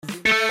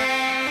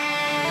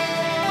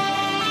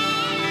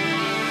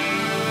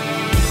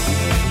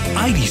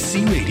IDC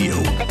Radio.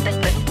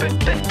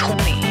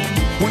 בינתחומי.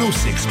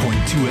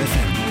 106.2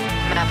 FM.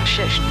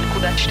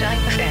 106.2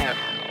 FM.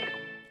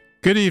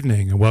 Good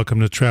evening and welcome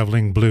to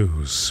Traveling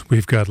Blues.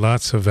 We've got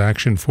lots of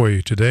action for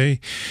you today.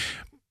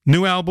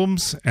 New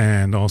albums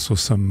and also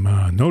some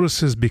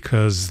notices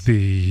because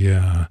the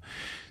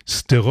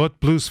Sderot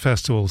Blues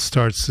Festival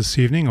starts this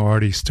evening,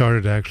 already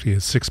started actually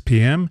at 6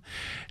 p.m.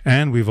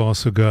 And we've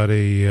also got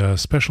a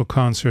special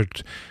concert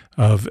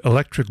of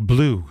Electric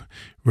Blue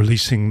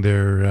releasing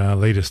their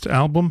latest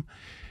album.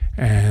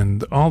 And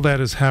all that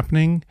is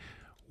happening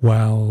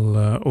while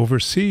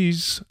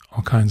overseas,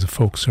 all kinds of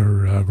folks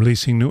are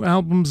releasing new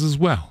albums as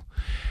well.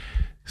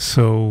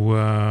 So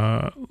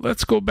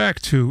let's go back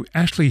to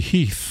Ashley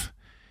Heath.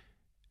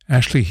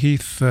 Ashley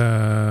Heath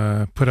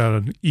put out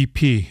an EP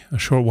a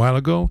short while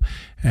ago,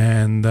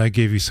 and I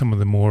gave you some of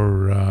the more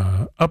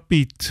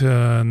upbeat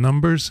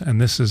numbers, and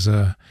this is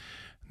a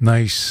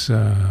nice,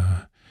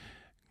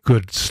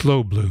 good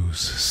slow blues.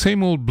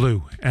 Same old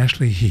blue,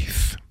 Ashley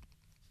Heath.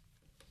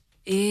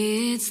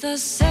 It's the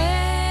same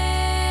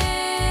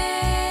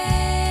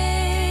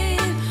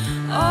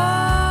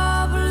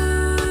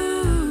blue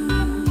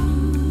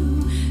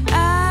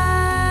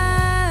as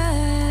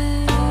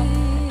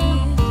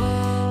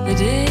the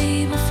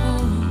day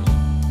before.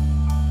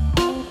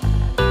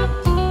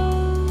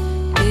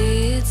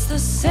 It's the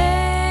same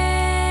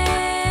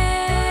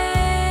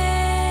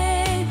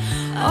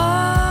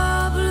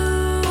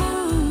blue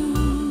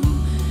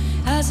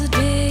as the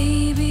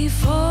day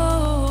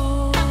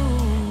before.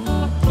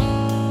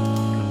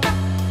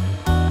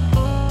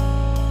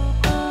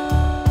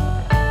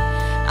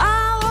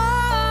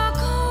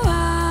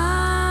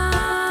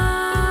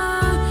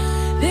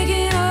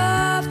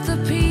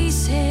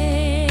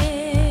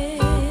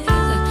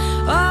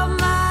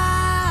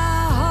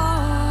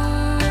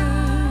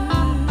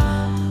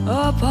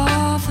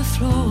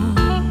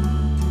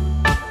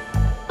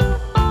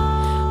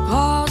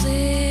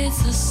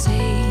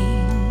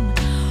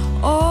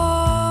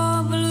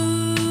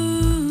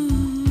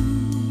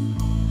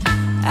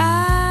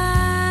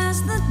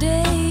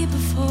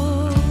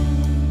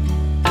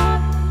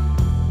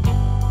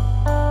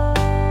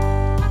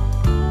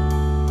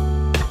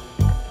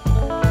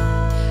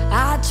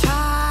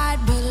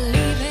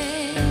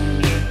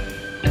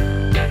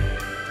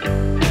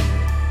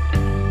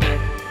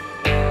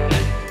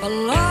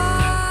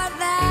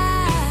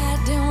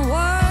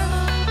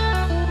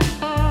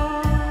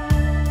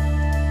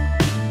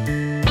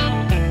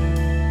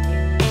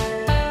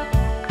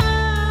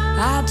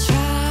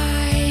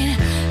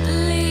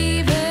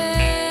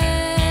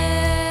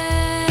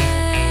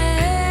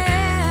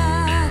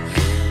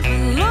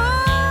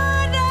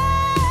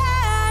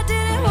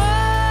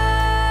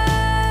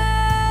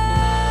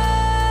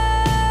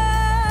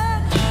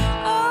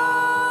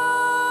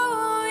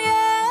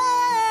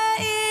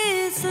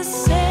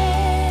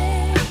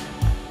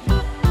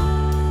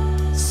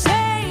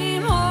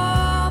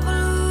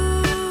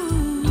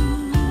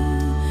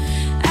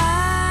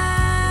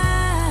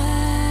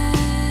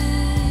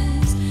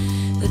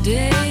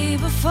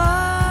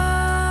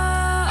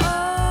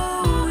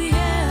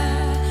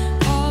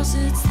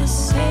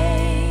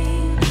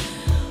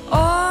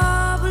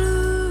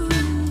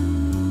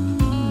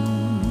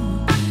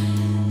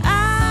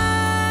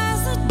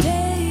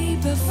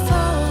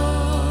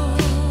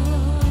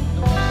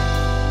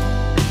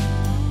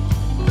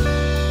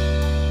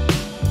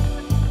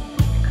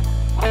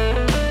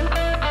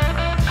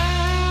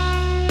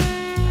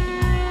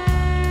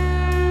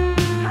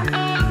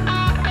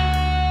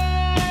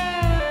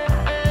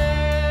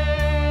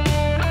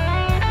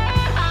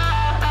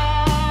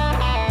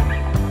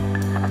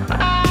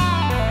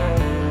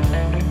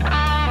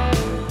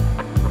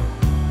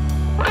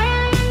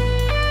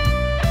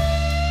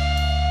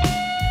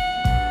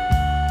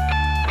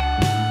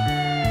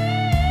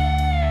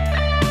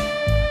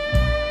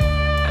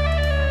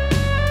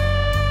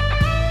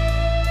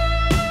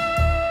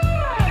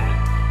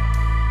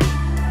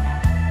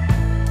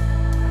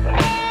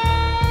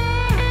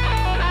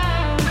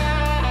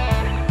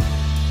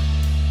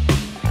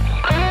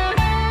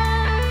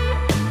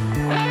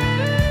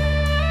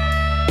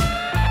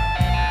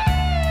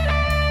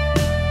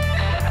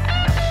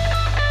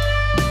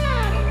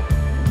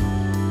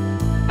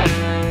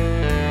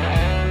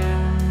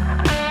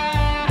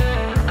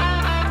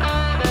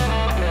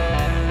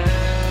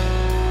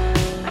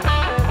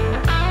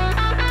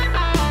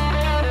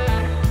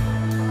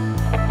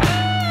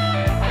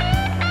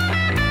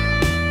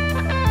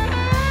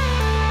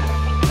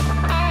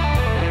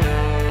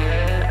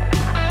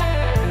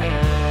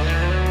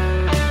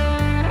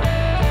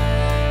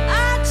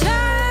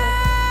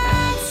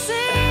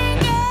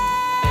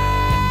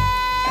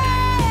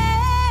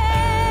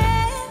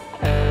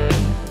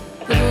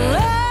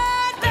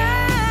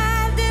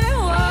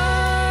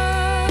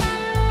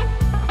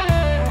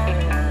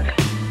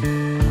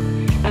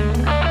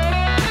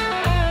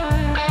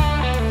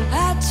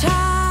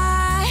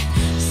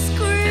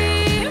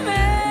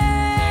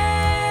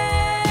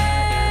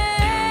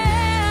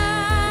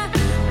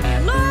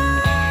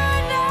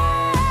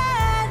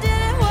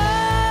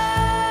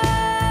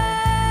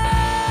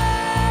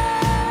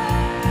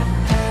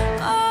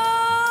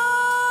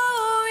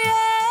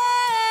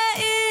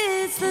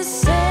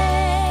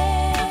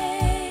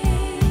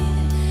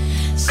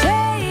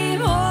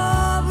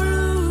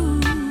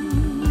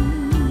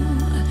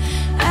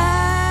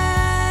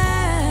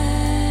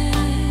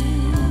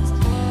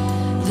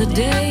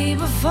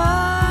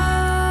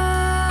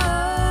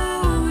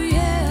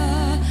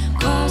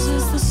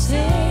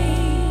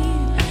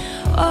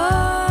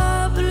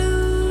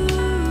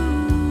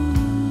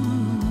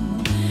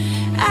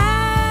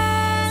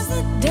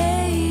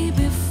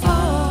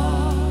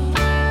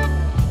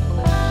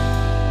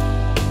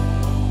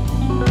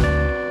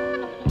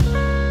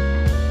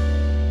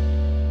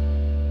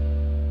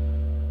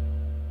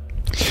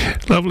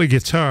 Lovely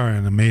guitar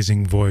and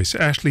amazing voice.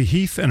 Ashley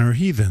Heath and her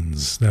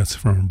Heathens. That's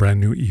from a brand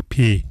new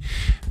EP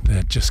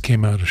that just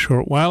came out a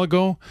short while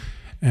ago.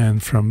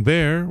 And from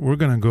there, we're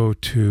going to go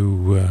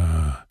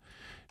to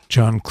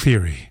John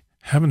Cleary.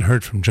 Haven't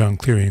heard from John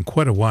Cleary in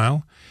quite a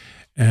while.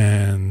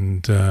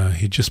 And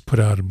he just put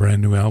out a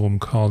brand new album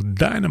called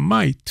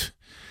Dynamite.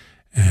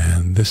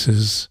 And this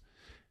is,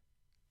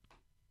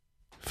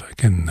 if I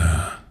can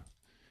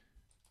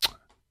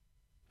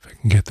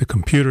get the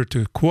computer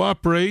to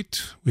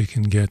cooperate, we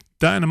can get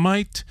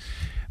Dynamite,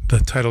 the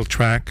title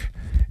track,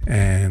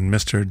 and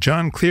Mr.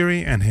 John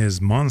Cleary and his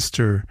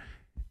Monster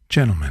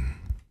Gentleman.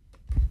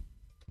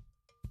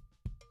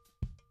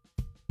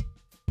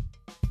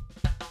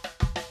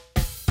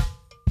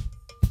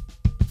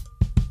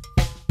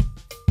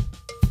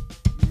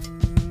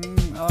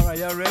 All right,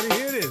 y'all ready?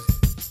 Here it is.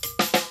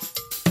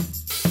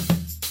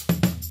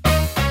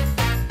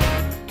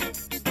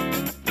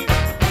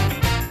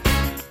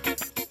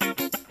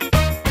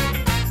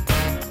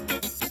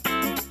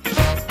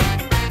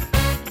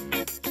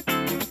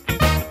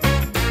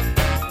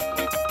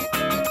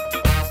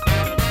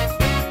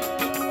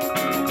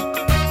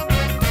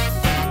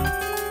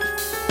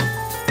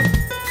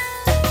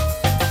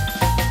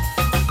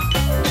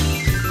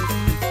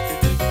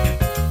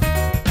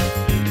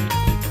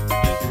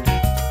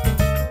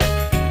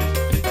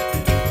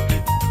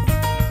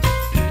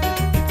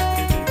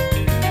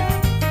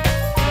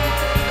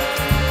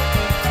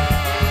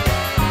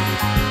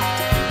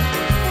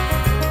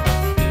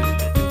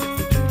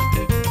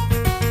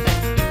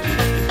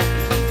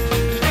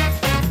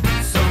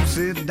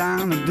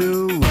 Down to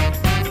do,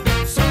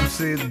 some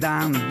sit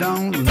down and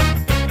don't,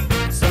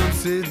 some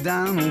sit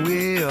down and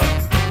will,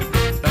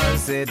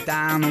 others sit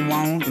down and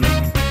won't.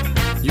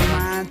 You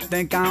might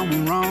think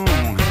I'm wrong,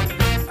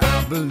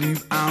 I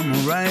believe I'm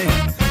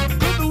right,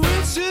 but the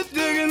way she's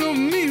digging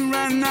on me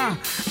right now,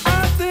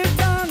 I think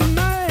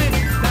dynamite,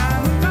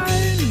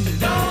 dynamite.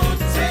 Don't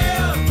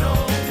tell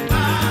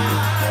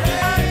nobody.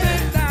 I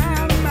think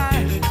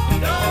dynamite.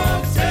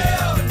 Don't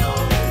tell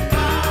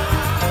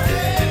nobody.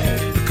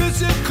 Because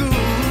you're cool.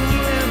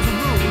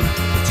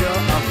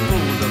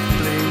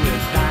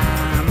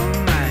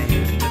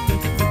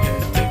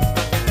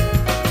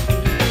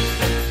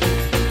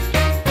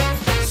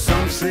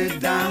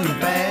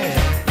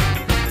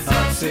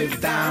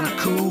 Sit down and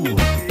cool,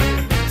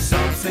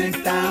 some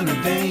think down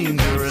and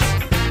dangerous,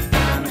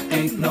 down and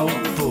ain't no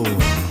fool.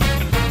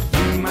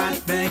 You might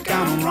think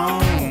I'm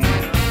wrong,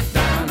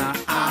 down and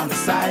out of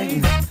sight,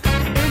 and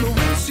the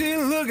way she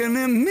looking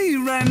at me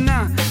right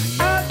now,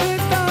 I think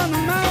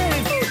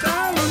dynamite,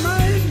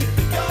 dynamite.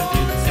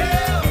 Don't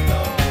tell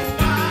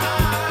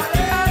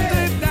nobody. I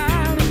think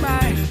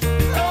dynamite.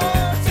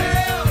 Don't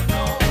tell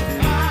nobody.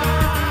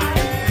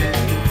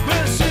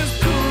 But she's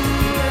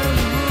cool and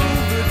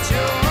rude, but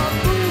you're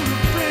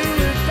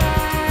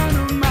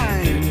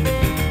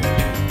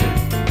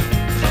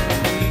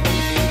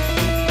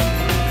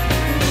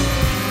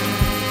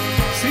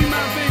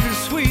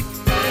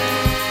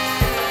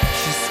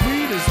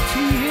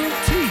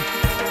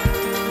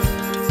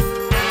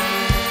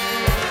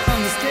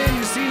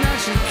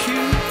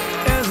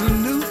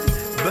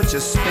but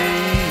your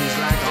stings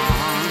like a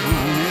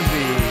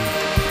honeybee.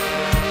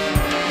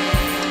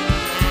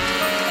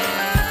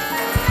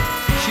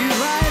 She's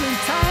right in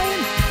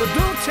time, but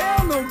don't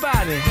tell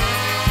nobody.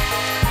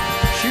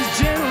 She's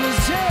gentle as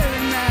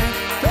cherry night,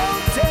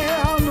 don't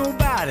tell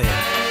nobody.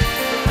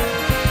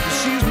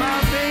 She's my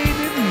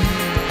baby,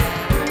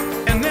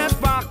 and that's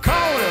why I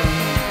call her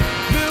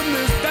little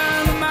Miss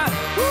Dynamite.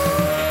 Woo!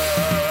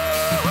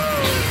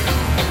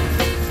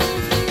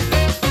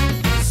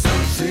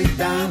 Some sit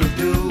down and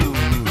do,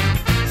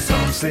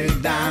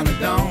 sit down and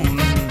don't,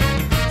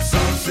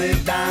 some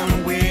sit down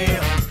and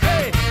will.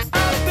 Hey,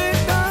 I think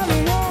I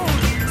won't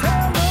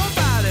tell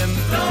nobody.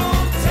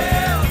 Don't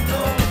tell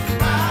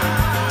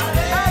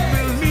nobody. I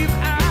believe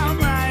I'm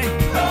right.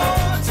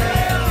 Don't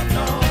tell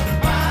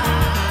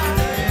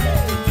nobody.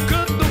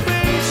 'Cause the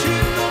way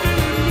she's looking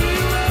at me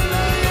right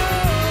now,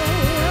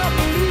 I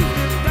believe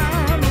it's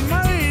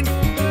dynamite.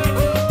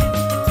 Ooh,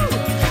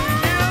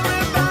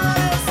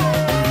 everybody say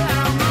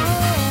I'm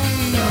wrong.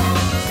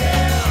 Don't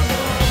tell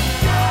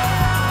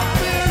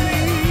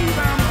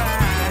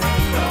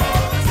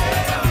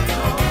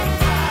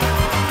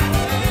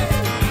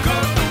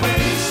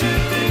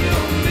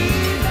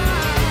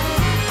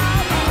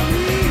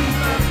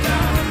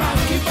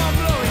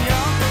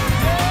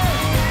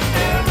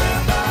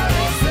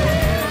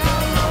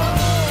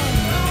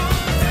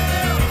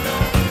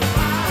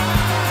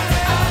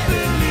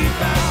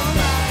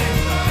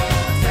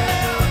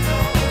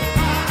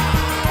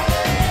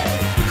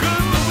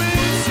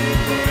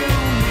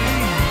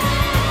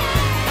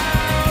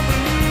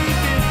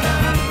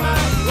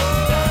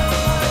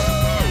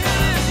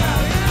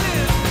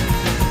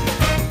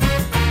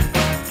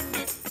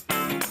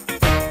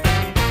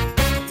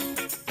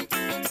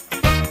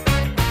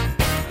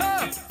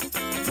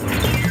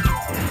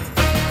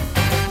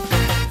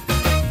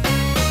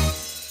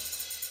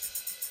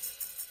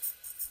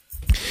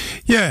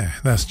Yeah,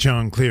 that's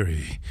John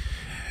Cleary.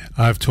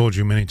 I've told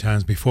you many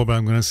times before, but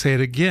I'm going to say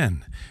it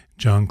again.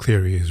 John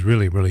Cleary is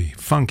really, really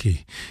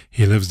funky.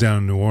 He lives down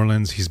in New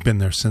Orleans. He's been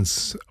there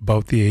since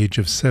about the age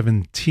of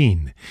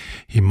 17.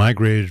 He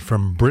migrated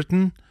from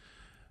Britain,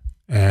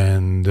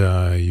 and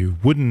you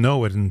wouldn't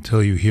know it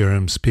until you hear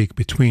him speak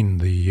between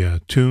the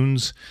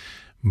tunes.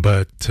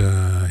 But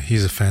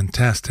he's a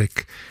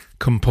fantastic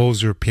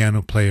composer,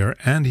 piano player,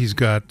 and he's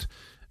got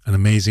an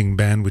amazing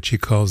band which he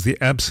calls the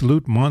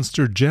Absolute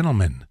Monster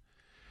Gentlemen.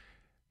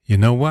 You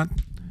know what?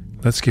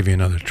 Let's give you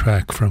another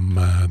track from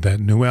that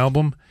new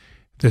album.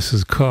 This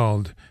is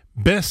called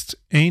Best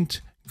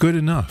Ain't Good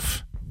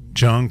Enough,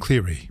 John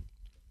Cleary.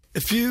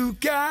 If you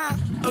got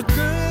a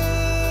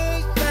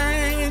good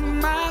thing,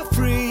 my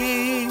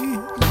friend,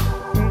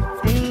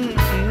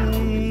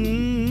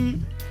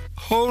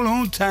 hold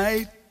on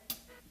tight.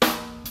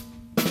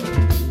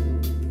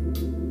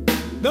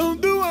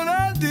 Don't do what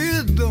I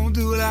did, don't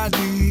do what I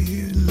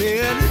did.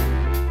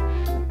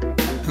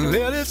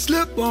 Let it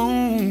slip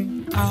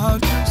on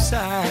out your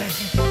side.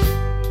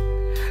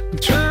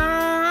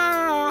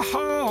 Try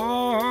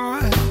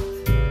hard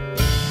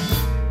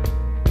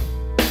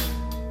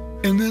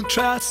and then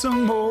try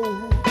some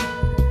more.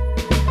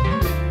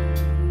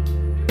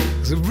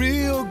 It's a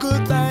real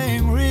good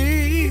thing,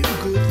 real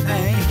good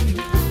thing.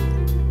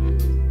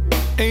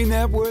 Ain't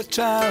that worth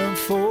trying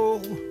for?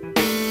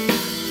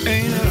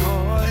 Ain't it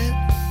hard?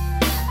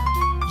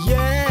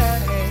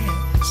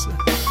 Yes,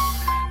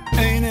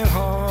 ain't it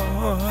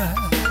hard?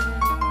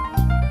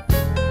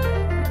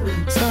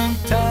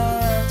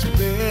 Sometimes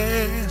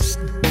best,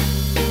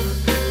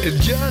 it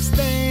just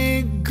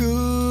ain't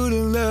good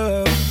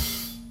enough.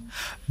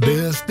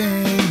 Best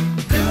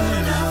ain't good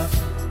enough.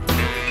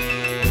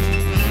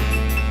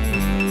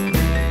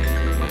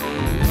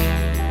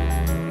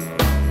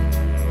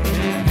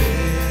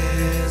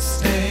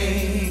 Best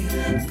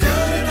ain't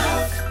good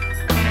enough.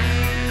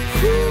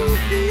 Ooh,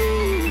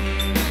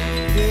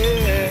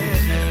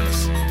 yes.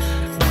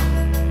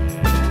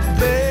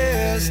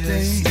 Best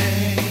ain't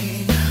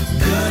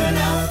good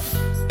enough.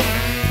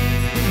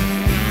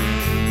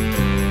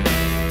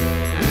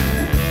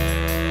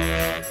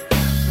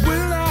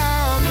 Well,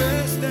 our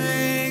best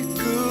ain't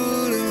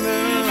good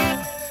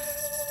enough.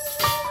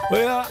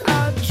 Well,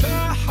 I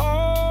try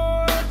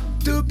hard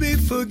to be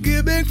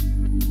forgiving.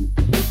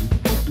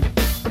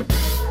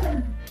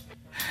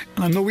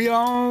 I know we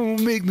all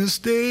make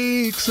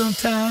mistakes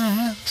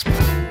sometimes,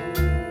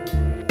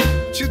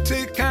 but you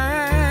take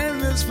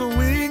kindness for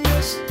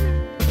weakness.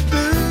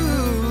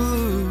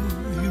 Ooh,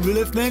 you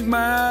really think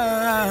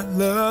my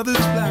love is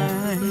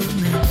blind?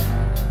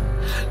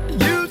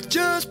 You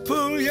just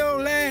pull your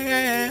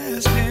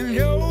last and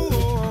your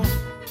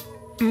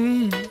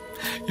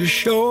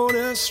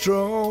shortest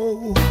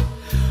straw,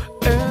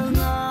 and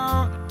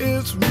now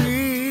it's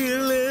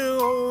really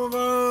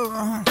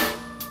over.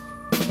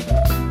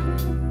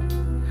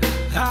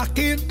 I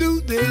can't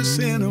do this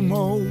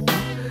anymore.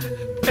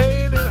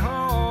 Ain't it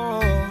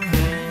hard?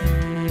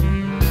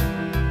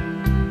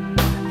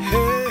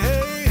 Hey,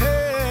 hey,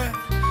 hey,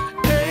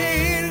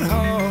 ain't it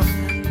hard?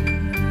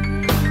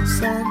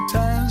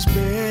 Sometimes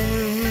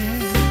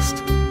best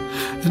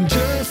and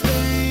just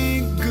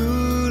ain't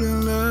good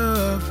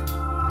enough.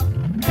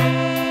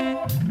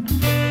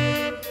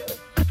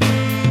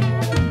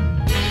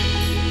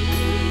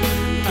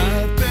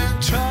 I've been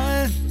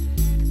trying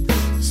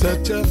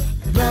such a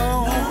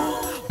long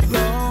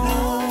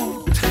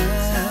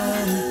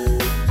time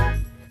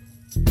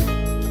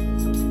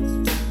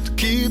to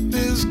keep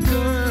this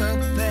good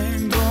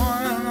thing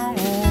going on.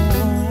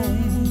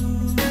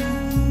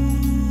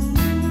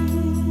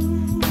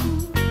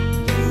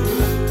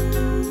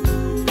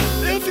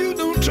 If you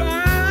don't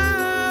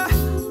try,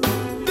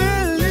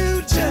 then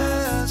you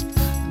just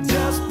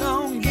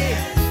don't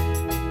get.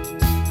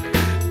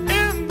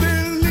 And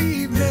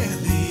believe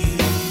me,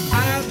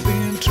 I've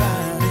been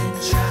trying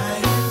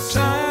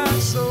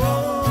so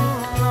long,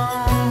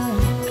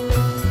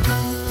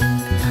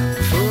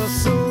 for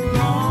so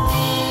long,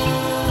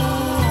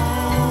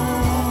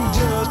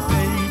 just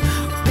ain't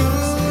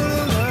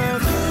good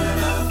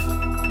enough.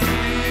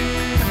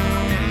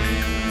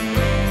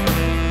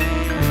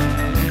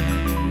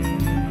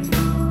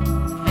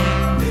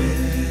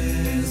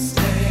 This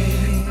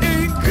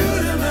ain't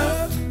good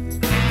enough.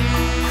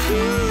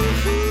 Ooh,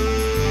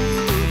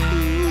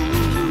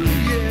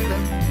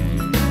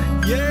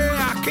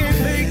 yeah, I can't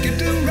make it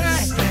do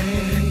right.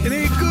 It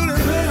ain't good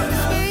enough,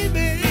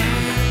 baby.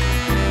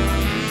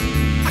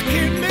 I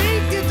can't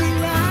make it do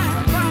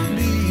right by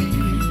me.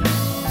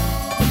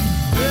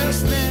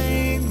 Best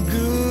ain't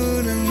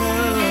good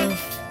enough.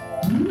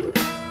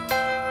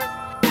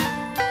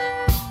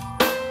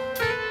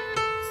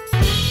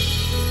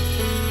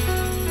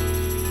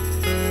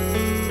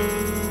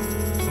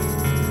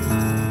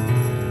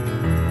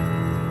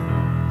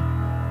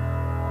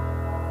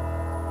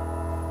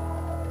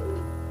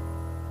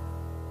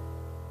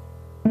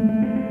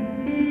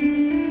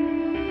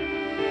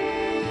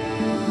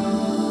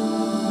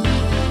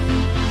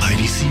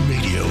 IDC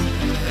Radio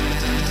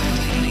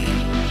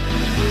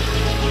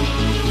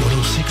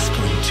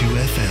 106.2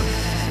 FM.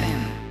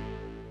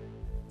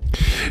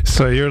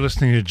 So you're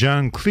listening to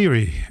John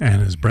Cleary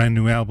and his brand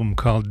new album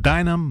called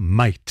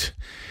Dynamite.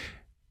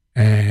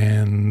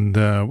 And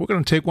we're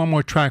going to take one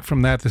more track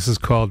from that. This is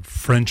called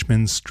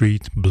Frenchman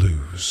Street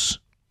Blues.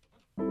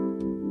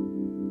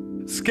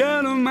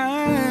 Scatter my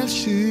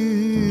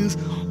ashes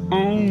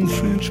on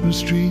Frenchman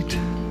Street,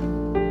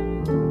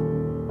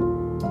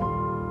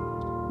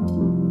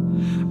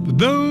 but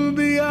don't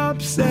be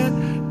upset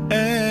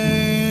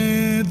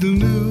at the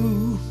news.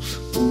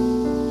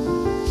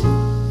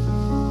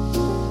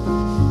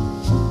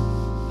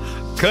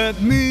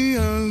 Cut me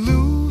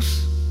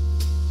loose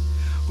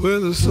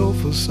with a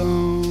sofa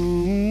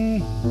song,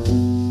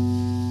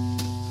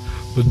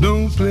 but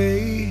don't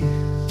play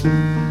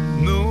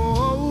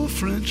no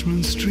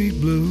Frenchman Street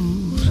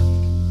Blues.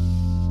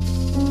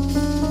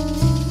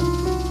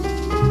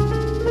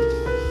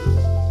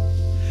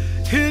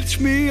 Hitch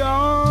me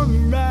on a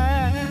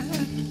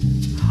ride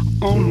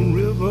on a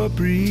river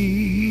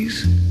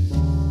breeze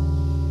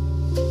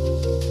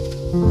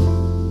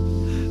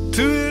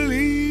to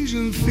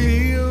Elysian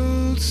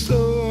fields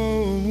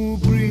so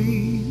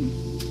green.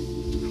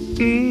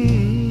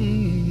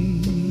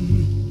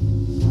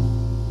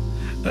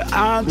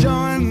 I'll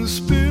join the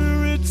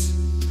spirits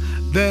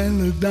that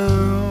look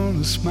down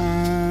and smile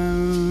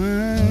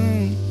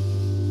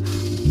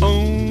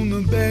on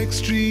the back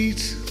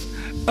streets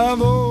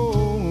of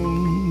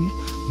old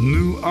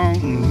New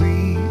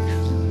Orleans.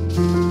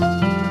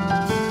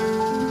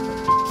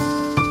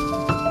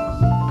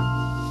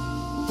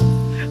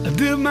 I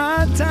did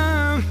my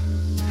time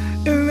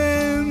in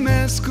that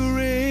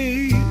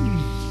masquerade,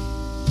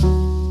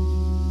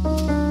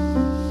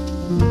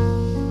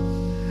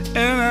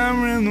 and I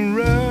ran the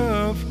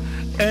rough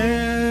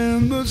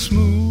and the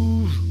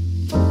smooth.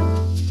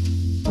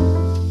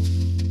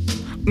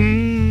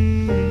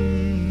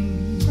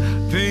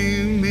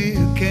 Paint me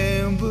a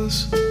canvas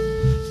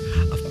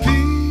of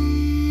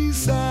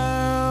peace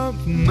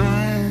of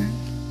mind,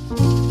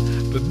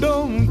 but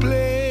don't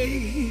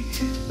play,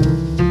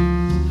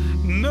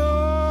 no,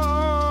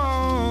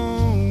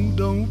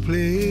 don't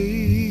play.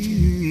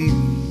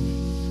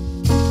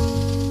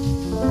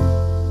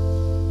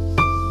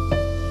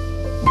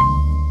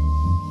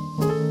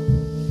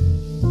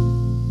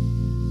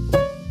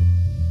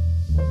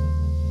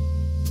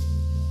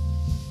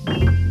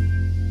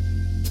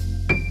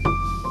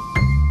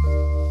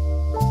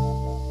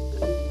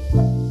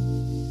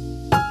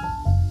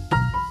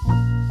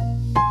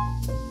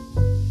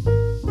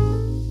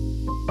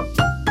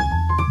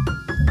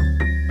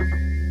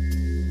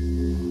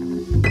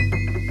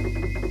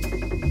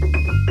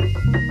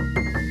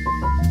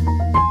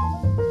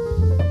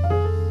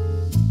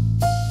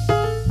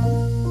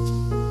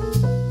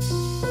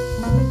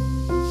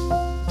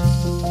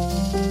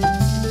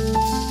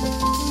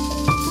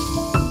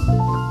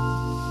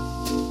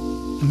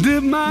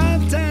 Did my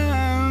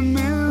time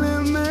in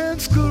the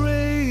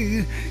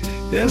masquerade,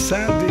 yes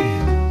I did.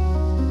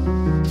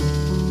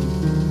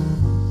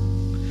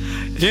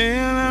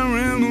 And I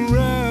ran the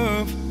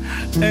rough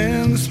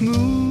and the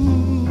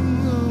smooth.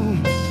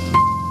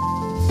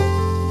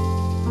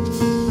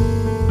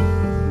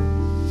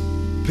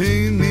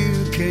 Paint me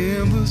a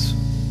canvas,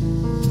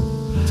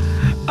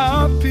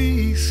 a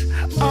piece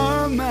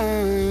of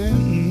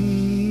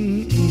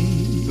mine,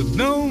 but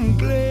don't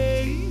play.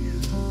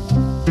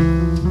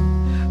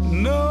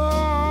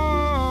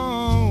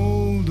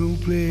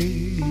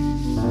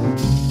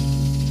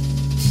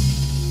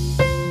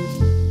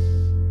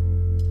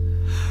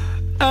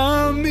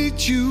 I'll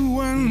meet you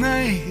one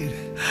night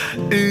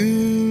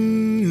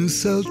in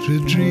sultry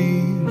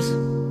dreams.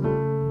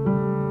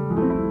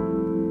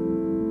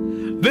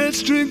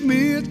 Let's drink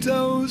me a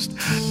toast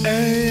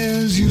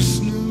as you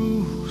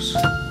snooze.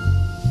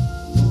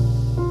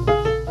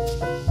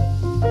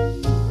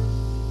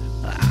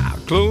 I'll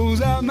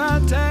close out my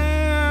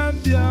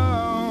tab,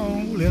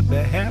 y'all, at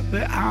the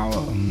happy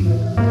hour.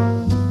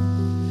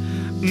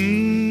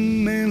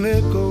 And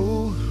let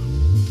go.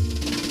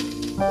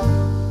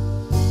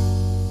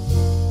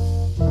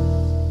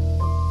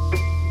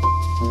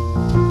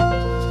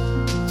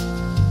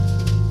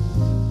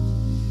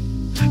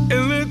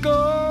 And let go.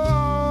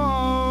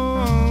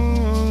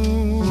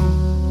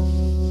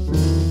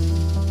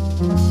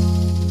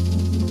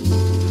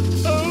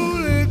 Oh,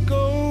 let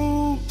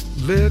go,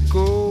 let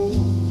go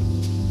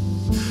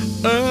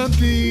of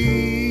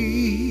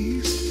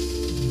these,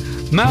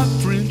 my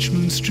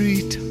Frenchman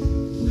Street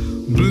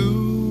Blues.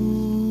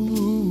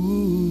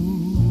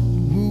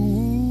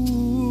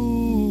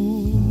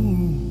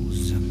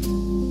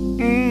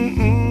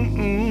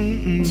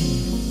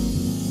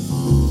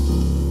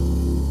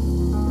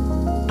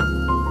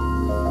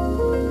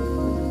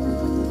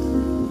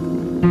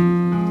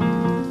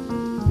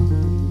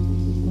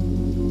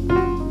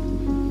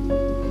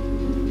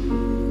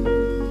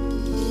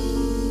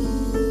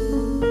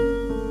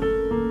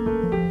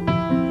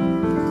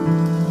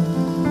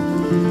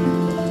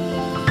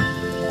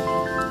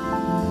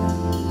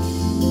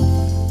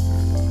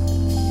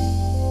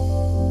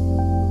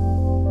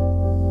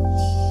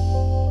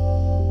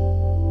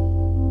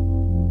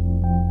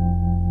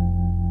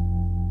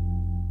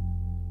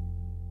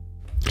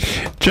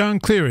 John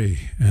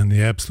Cleary and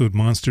the Absolute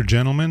Monster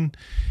Gentlemen.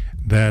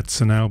 That's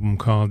an album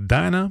called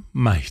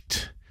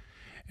Dynamite.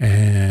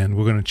 And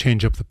we're going to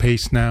change up the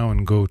pace now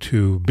and go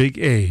to Big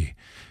A,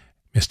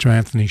 Mr.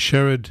 Anthony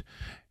Sherrod,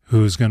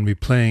 who's going to be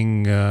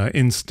playing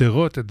in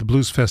Sderot at the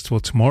Blues Festival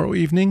tomorrow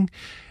evening,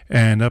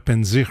 and up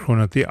in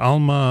Zichron at the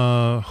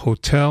Alma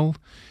Hotel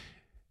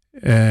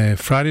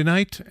Friday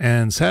night.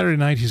 And Saturday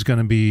night he's going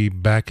to be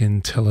back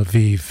in Tel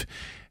Aviv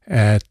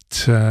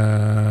at,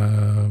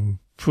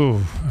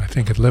 I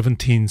think at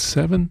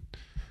 11.7.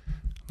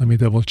 Let me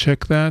double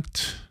check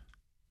that.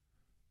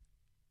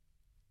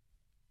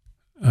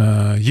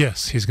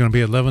 Yes, he's going to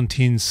be at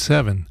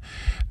 11.7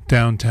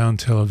 downtown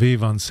Tel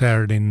Aviv on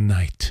Saturday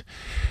night.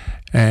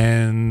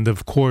 And,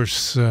 of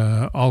course,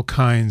 all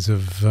kinds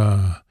of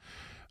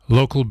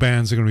local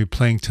bands are going to be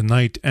playing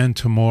tonight and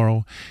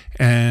tomorrow.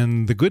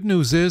 And the good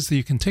news is that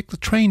you can take the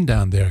train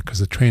down there because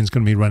the train's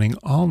going to be running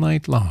all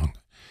night long.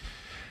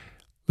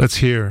 Let's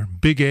hear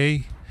Big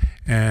A.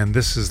 And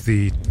this is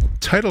the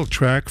title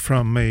track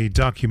from a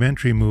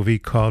documentary movie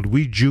called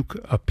We Juke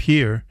Up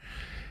Here.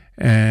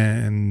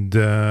 And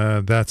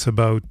that's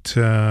about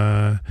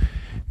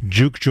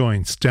juke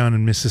joints down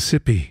in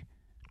Mississippi.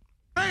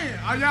 Hey,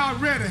 are y'all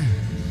ready?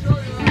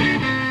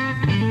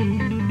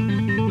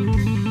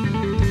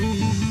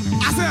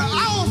 I said,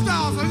 all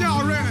styles, are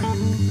y'all ready?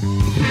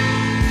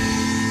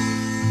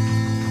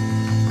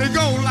 They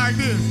go like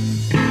this.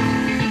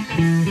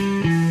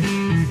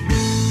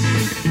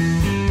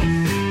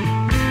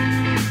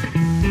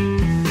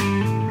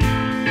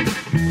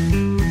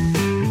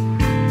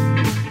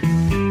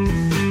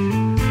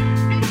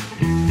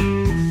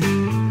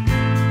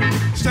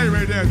 Stay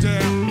right there,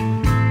 Jam.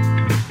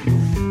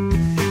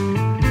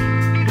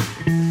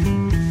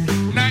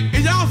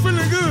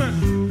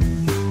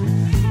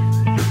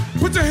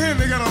 Put your hand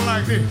together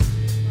like this.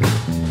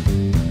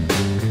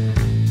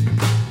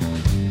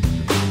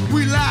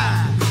 We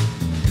live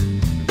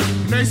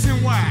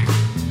nationwide.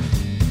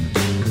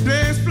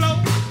 Dance floor,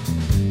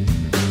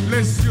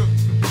 let's shoot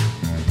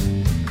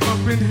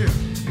up in here.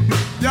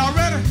 Y'all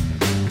ready?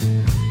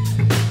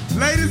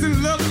 Ladies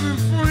and lovers and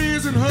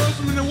friends and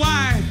husbands and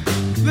wives,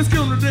 let's get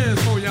on the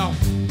dance floor, y'all.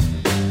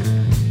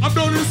 I'm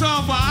doing this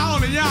song for all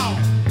of y'all.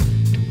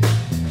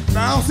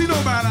 Now I don't see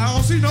nobody. I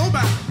don't see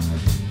nobody.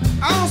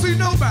 I don't see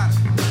nobody.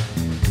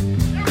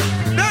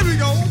 There we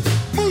go.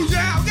 Move,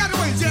 Jam. Get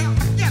away, Jam.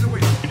 Get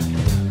away.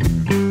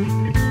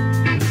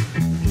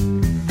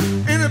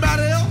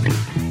 Anybody else?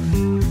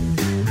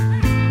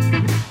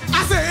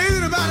 I said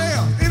anybody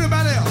else.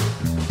 Anybody else?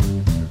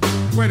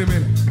 Wait a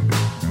minute.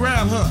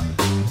 Grab her.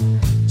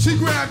 She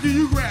grabbed you,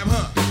 you grab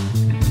her.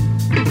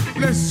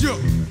 Let's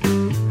shoot.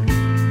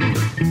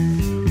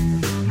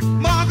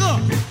 Margo.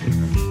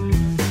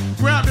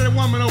 Grab that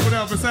woman over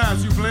there beside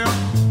you, Blair.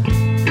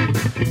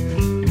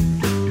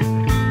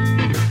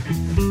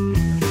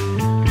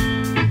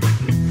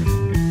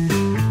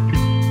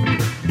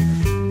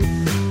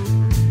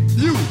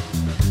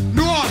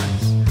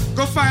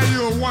 Go find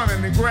you a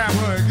woman and grab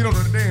her and get on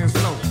the dance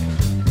floor.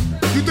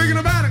 You thinking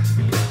about it?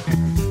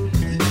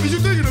 Is you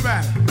thinking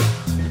about it?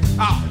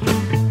 Oh.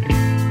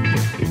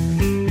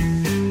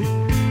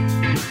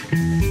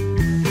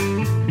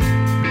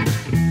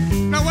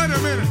 Now wait a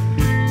minute.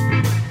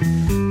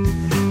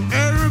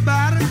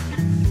 Everybody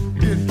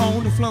get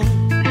on the floor.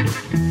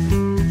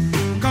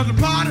 Cause the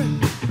party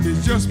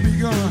is just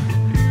begun.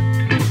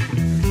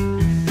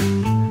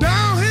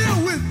 Down here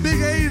with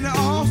Big A and the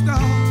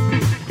All-Stars.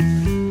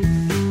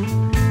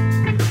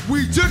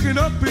 Juking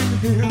up in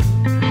here.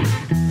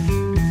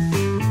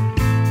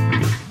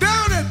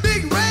 Down that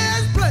big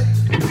red place.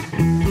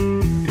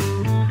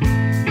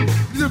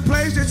 The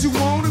place that you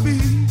want to be.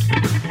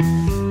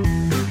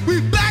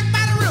 We back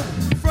by the river,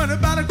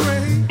 fronted by the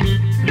grave.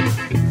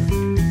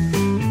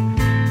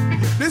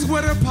 This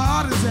where the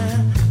party's at.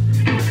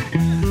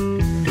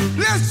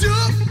 Let's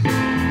juke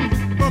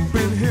up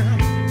in here.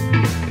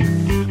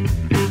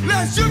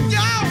 Let's juke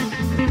y'all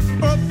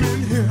up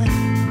in here.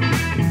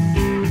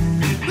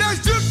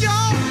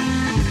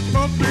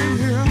 Up in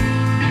here.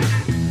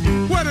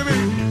 Wait a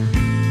minute.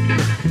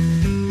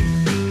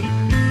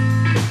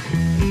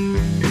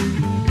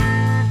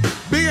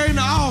 Big ain't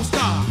the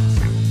All-Stars.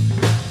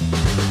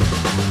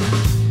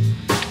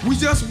 We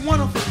just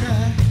one of a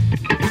kind.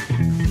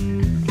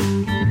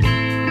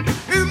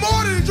 It's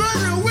more than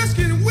drinking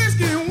whiskey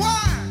and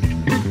wine.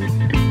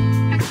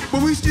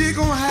 But we still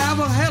gonna have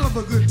a hell of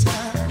a good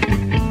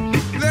time.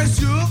 Let's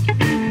juke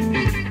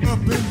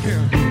up in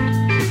here.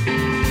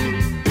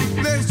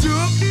 Let's juke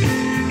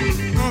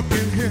up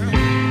in here.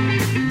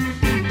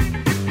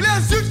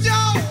 Let's juke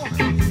y'all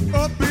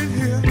up in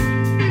here.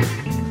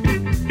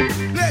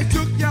 Let's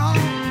juke y'all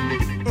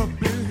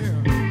up in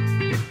here.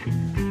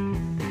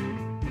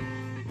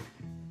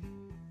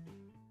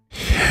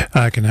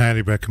 I can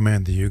highly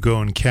recommend that you go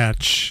and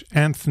catch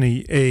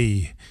Anthony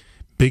A.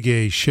 Big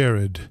A.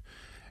 Sherrod,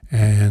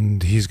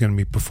 and he's going to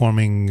be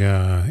performing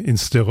in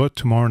Sderot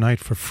tomorrow night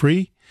for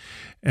free.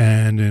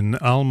 And in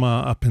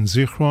Alma up in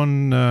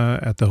Zichron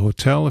at the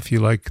hotel, if you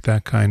like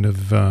that kind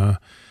of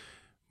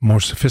more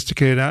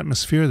sophisticated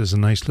atmosphere. There's a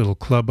nice little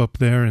club up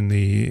there in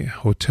the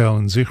hotel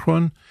in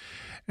Zichron.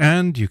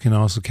 And you can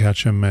also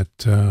catch him at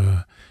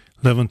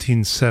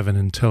 11.7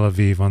 in Tel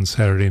Aviv on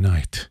Saturday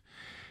night.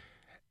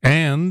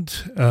 And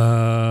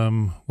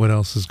what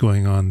else is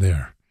going on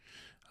there?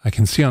 I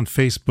can see on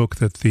Facebook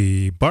that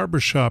the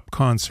barbershop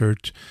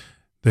concert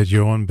that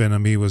Yoron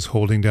Ben-Ami was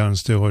holding down in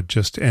Sderot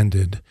just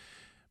ended.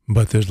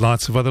 But there's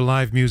lots of other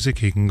live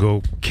music. You can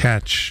go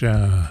catch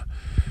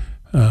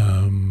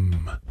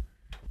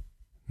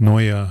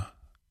Noya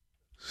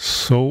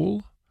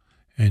Soul,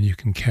 and you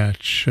can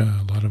catch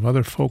a lot of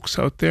other folks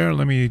out there.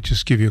 Let me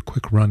just give you a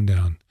quick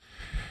rundown.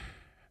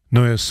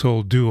 Noya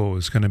Soul Duo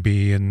is going to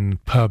be in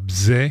Pub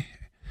Ze,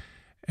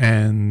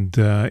 and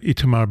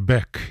Itamar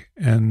Beck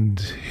and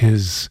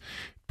his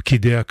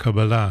Pkidei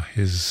Kabbalah,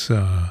 his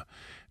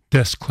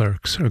desk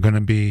clerks, are going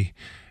to be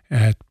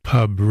at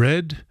Pub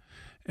Red.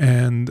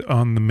 And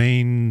on the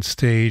main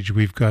stage,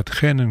 we've got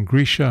Chen and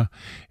Grisha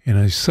in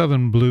a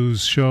Southern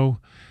Blues show.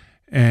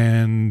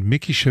 And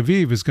Miki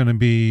Shaviv is going to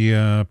be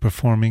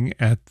performing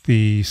at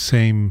the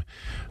same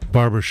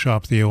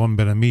barbershop the Yoron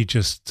Ben-Ami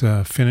just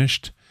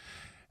finished.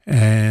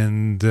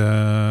 And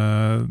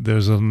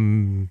there's a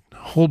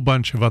whole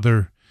bunch of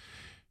other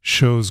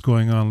shows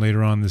going on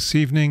later on this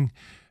evening.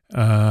 You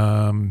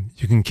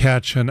can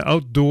catch an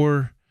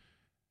outdoor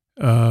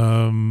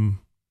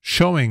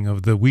showing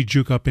of the We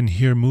Juke Up in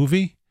Here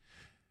movie.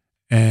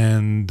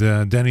 And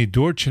Danny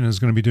Dorchin is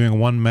going to be doing a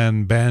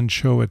one-man band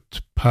show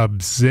at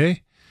Pub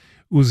Ze.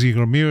 Uzi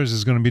Ramirez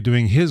is going to be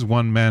doing his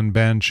one-man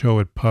band show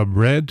at Pub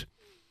Red.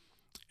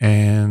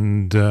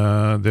 And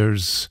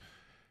there's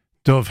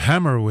Dov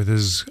Hammer with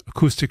his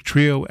acoustic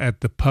trio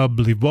at the Pub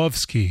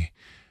Libovsky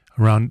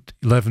around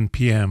 11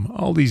 p.m.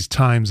 All these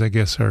times, I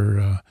guess,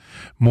 are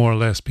more or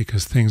less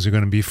because things are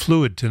going to be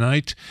fluid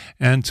tonight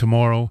and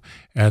tomorrow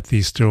at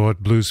the Sderot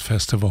Blues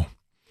Festival.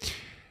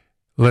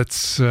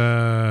 Let's,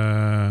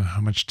 how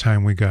much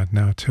time we got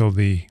now till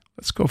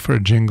let's go for a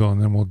jingle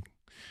and then we'll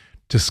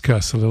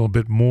discuss a little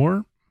bit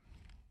more.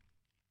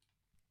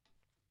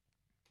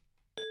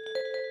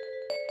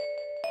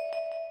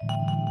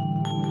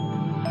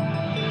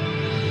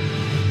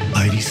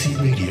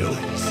 IDC Radio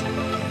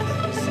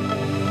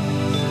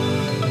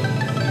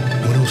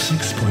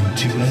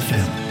 106.2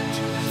 FM.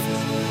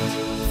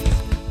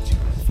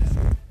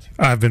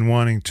 I've been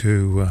wanting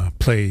to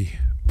play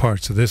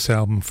parts of this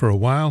album for a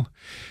while.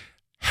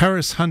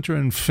 Harris, Hunter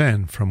and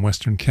Fenn from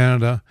Western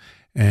Canada,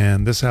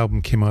 and this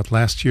album came out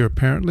last year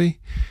apparently.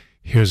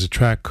 Here's a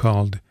track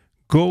called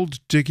Gold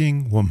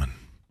Digging Woman.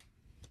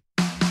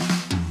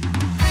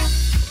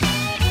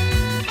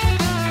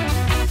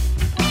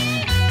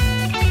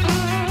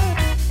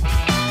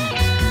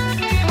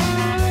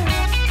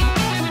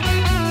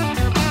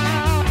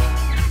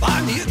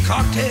 Buy me a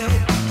cocktail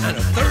and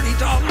a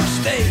 $30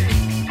 steak.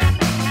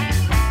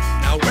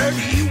 Now where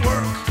do you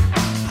work?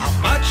 How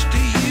much do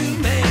you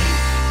make?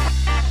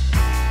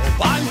 Or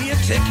buy me a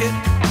ticket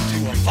to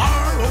a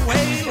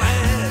faraway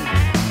land.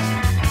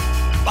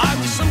 Buy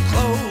me some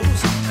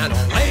clothes and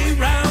I'll lay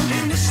round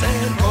in the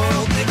sand.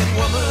 Gold digging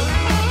woman,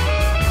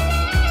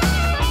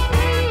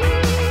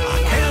 I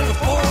can't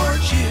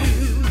afford you.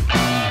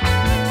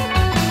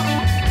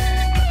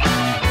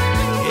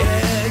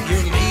 Yeah,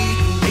 you're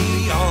leading me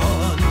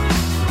on.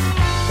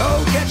 Go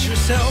get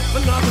yourself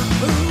another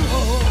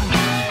pool.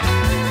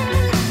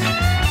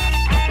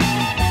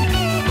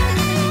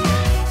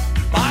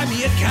 Buy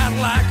me a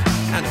Cadillac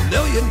and $1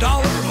 million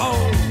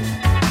home.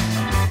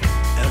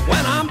 And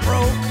when I'm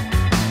broke,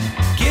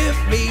 give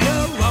me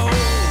a loan.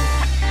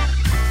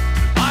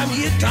 Buy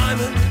me a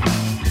diamond,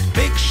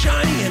 big,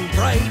 shiny, and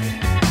bright.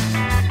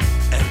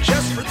 And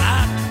just for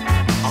that,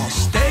 I'll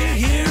stay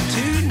here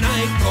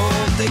tonight.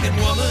 Gold digging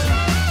woman,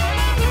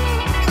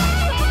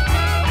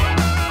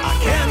 I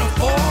can't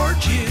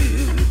afford you.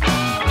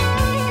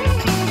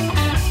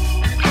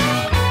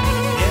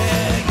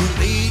 Yeah, you're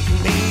leading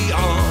me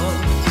on.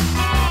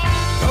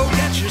 Go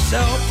get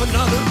yourself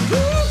another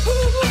pool.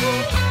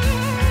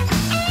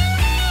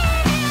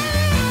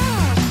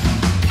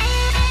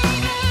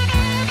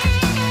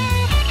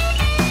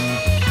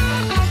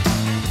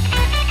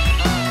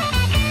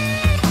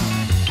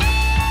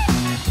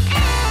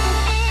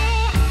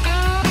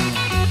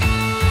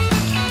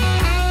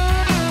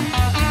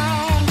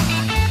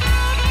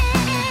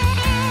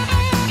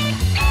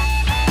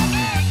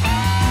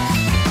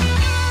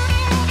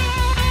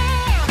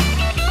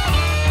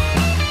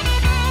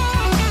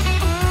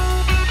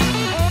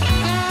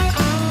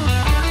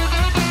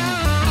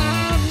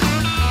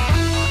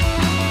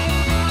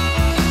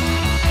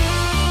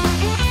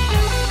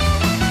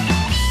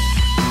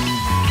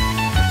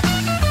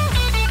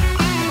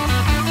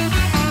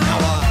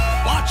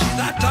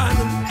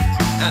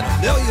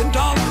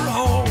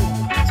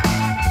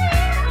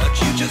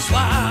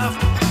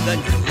 Then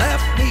you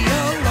left me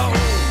alone.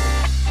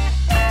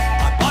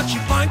 I bought you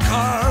fine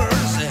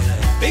cars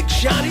and big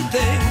shiny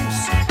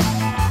things,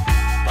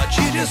 but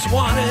you just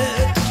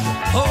wanted to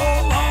pull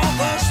all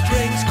the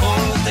strings.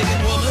 Gold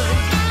digging woman,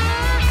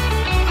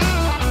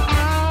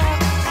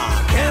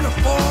 I can't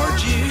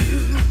afford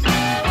you.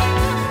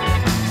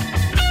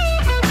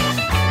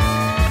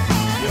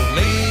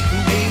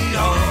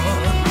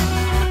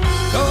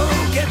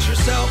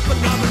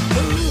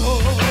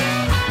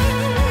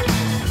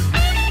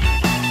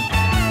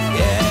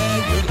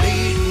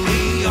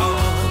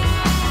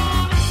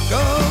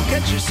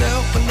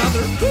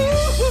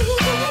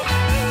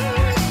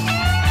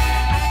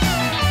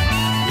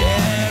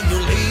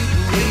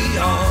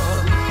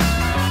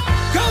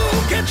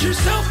 Get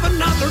yourself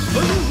another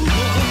fool.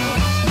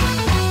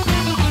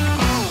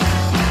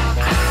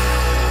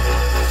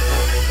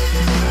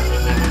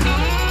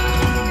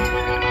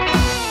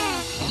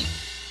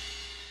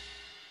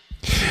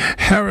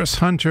 Harris,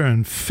 Hunter,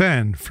 and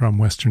Fenn from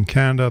Western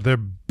Canada. They're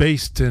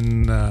based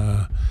in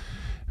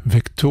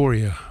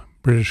Victoria,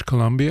 British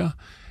Columbia,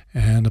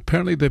 and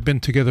apparently they've been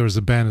together as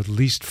a band at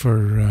least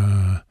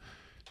for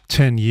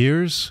 10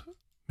 years,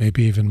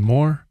 maybe even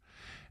more.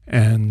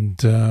 And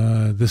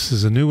this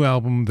is a new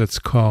album that's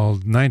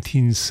called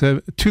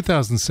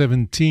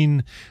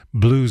 2017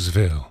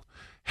 Bluesville,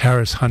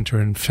 Harris, Hunter,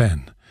 and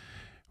Fenn.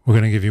 We're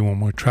going to give you one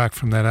more track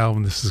from that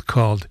album. This is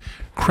called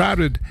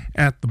Crowded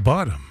at the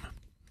Bottom.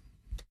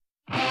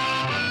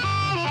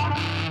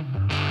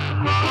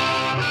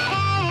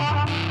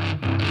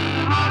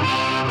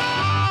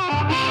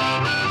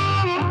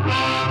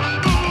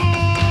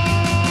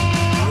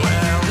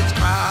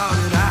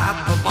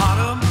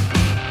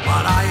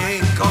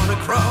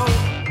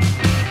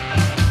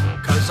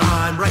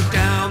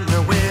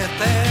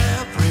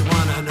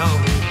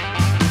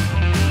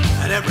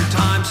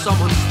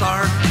 Someone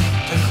start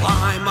to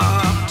climb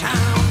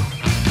uptown.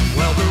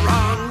 Well, the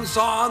rungs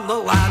on the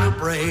ladder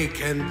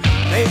break and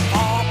they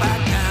fall back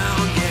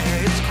down.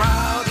 Yeah, it's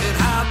crowded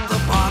at the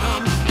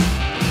bottom.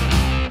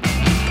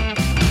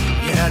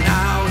 Yeah,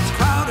 now it's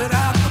crowded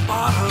at the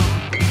bottom.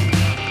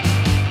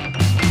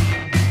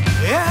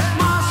 It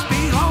must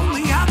be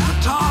lonely at the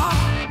top,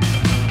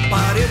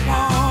 but it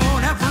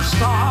won't ever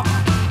stop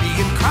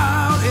being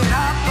crowded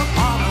at the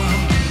bottom.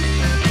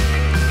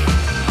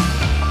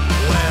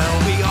 Well,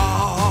 we all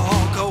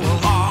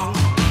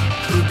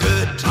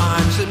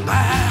and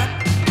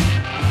bad,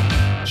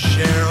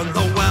 sharing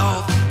the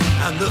wealth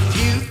and the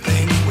few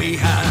things we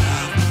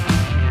have.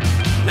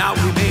 Now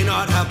we may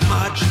not have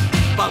much,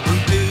 but we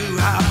do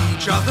have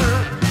each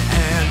other,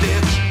 and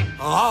it's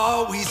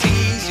always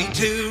easy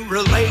to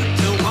relate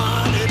to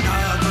one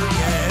another.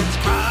 Yeah, it's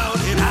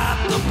crowded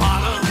at the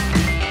bottom.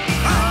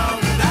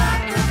 Crowded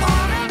at the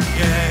bottom.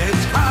 Yeah,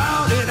 it's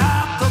crowded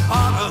at the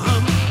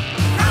bottom.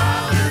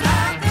 Crowded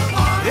at the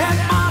bottom. It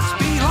must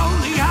be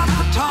lonely at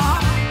the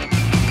top,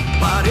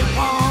 but it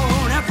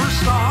won't ever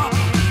stop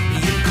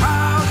being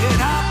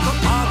crowded at the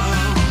bottom.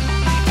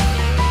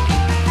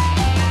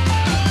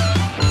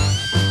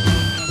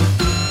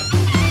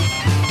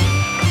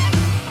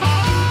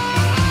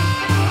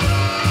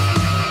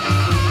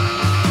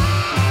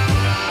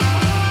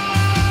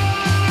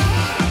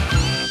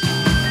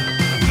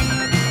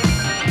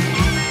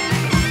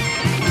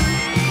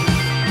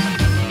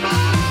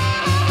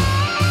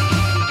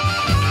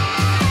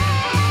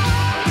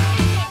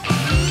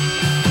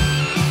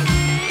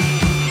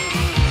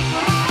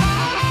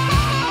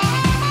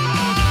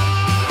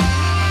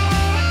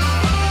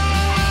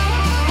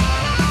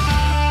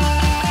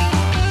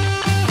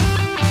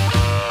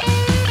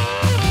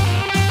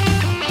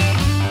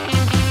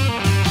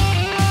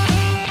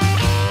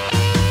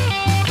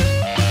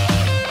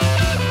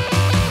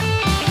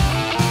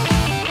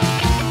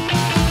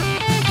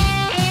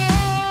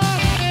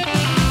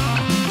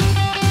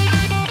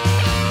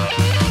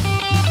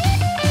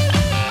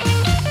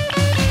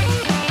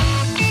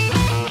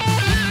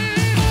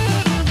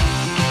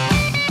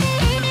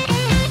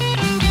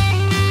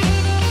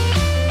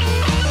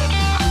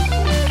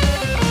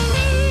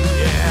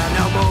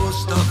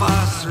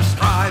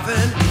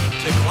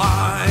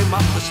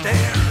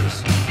 Stairs.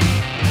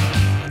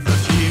 The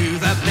few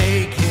that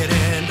make it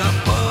end up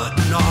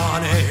putting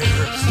on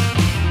airs.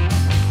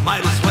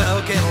 Might as well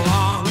get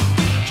along,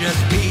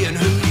 just being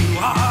who you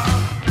are,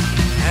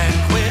 and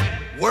quit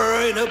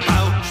worrying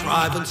about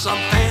driving some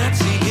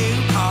fancy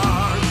new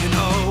car. You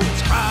know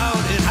it's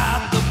crowded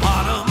at the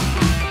bottom.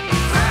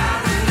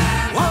 Crowded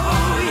at the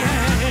bottom.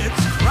 Yeah,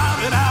 it's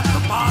crowded at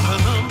the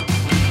bottom.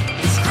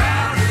 It's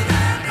crowded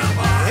at the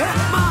bottom. It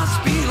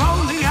must be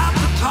lonely at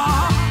the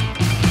top,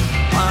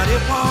 but it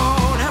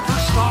won't ever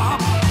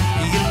stop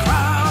being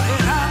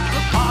crowded at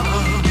the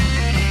bottom.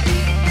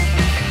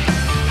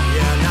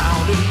 Yeah, now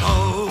the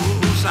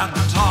those at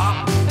the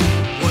top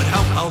would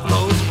help out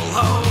those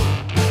below.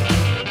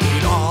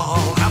 We'd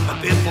all have a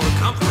bit more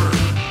comfort,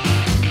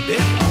 a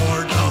bit more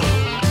dough.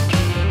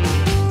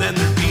 Then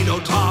there'd be no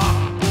top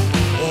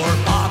or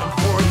bottom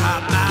for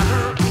that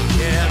matter.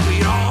 Yeah,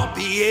 we'd all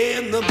be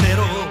in the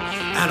middle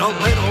and a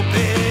little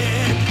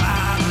bit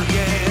fatter.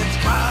 Yeah, it's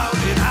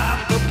crowded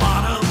at the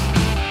bottom.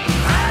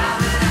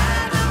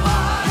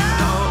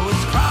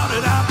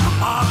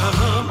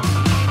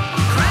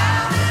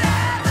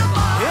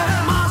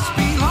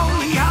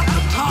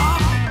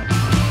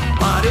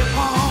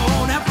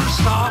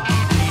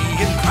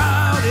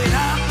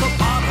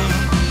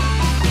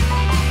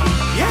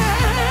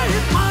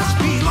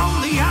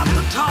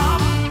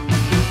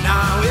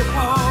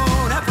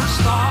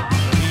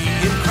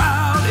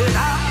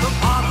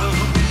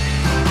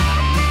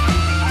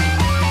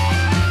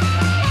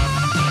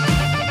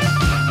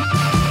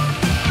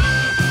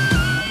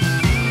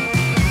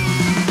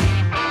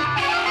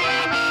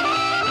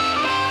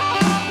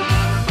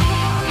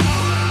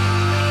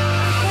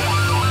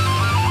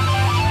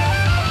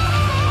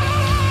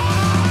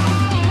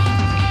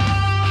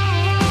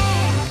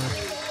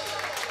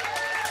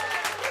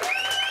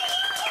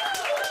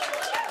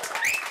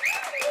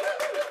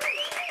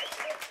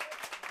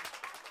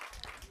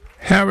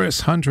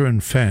 Harris, Hunter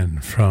and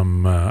Fenn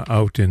from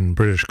out in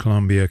British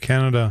Columbia,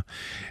 Canada,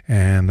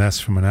 and that's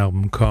from an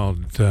album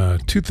called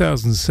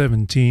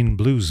 2017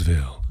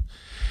 Bluesville.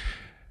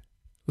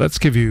 Let's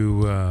give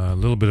you a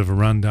little bit of a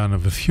rundown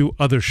of a few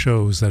other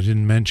shows that I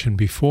didn't mention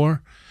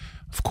before.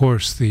 Of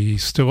course, the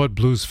Sderot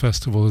Blues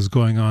Festival is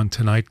going on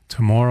tonight,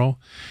 tomorrow,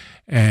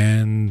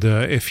 and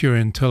if you're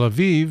in Tel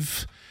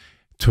Aviv,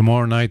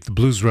 tomorrow night the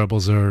Blues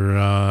Rebels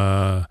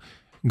are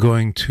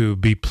going to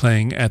be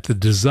playing at the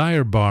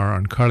Desire Bar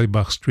on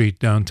Carlebach Street,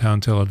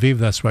 downtown Tel Aviv.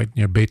 That's right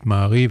near Beit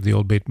Ma'ariv, the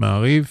old Beit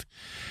Ma'ariv.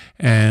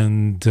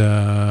 And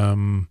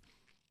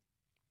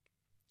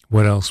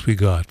what else we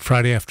got?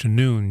 Friday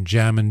afternoon,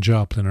 Jam and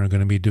Joplin are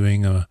going to be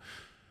doing a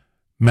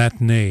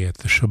matinee at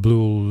the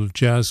Shablul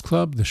Jazz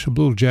Club. The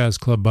Shablul Jazz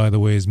Club, by the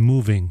way, is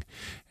moving,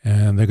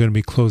 and they're going to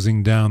be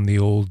closing down the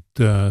old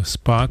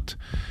spot.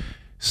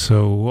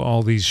 So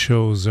all these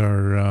shows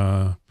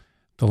are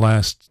the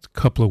last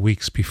couple of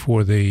weeks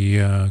before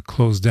they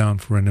close down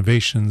for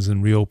renovations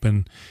and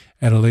reopen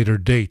at a later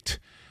date.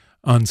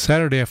 On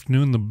Saturday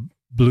afternoon, the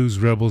Blues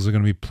Rebels are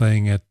going to be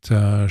playing at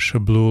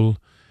Shablul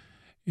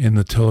in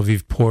the Tel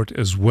Aviv port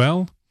as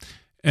well.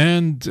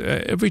 And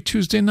every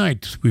Tuesday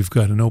night, we've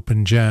got an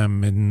open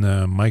jam in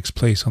Mike's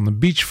Place on the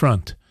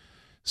beachfront.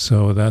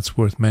 So that's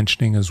worth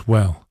mentioning as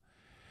well.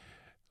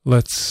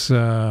 Let's do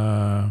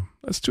a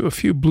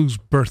few blues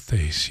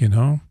birthdays, you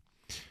know.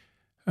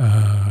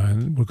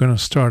 We're going to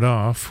start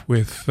off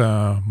with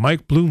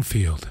Mike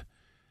Bloomfield,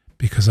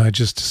 because I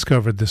just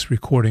discovered this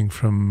recording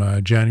from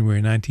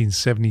January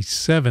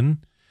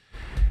 1977,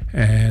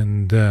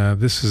 and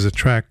this is a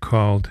track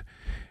called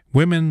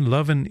Women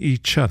Lovin'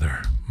 Each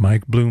Other,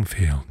 Mike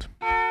Bloomfield.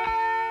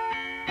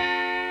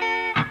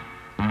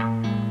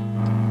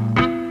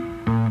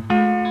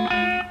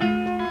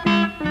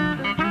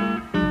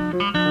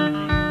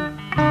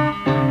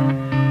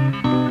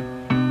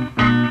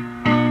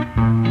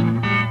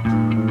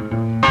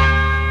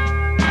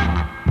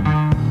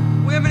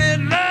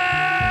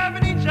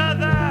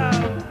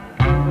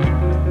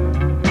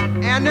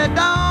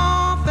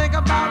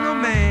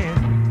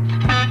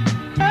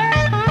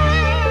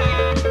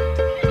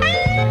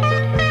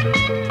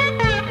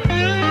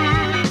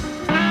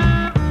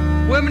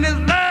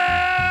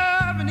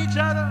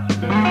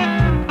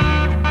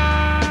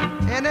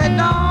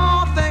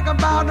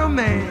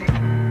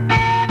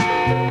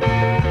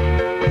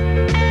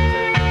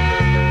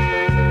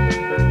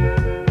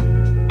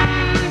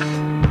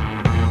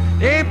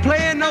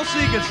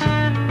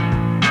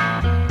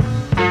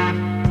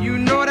 You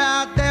know it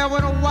out there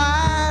with a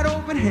wide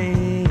open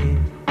hand.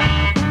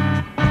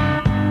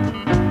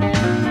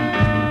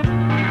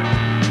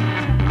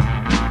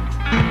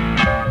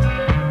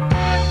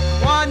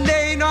 One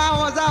day, you know, I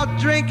was out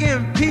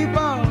drinking, people.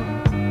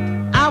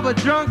 I was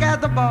drunk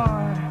at the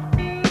bar.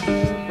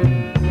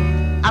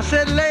 I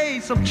said, lay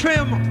some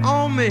trim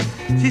on me.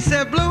 She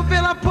said,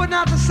 Bluefield, I'm putting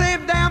out the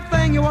same damn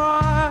thing you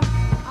are.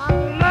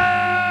 I'm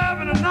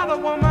loving another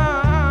woman.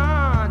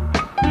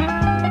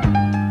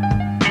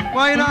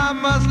 Well, you know, I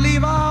must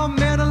leave all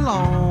men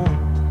alone.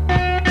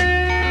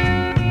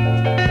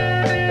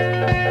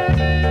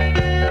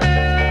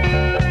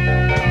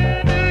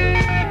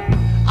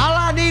 All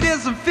I need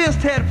is some fist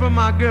head from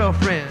my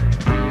girlfriend.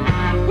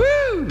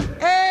 Woo!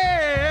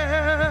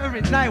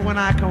 Every night when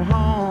I come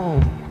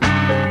home.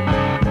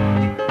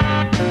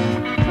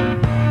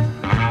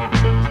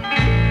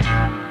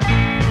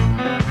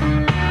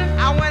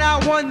 I went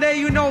out one day,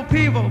 you know,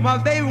 people, my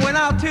baby went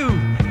out too,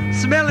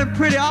 smelling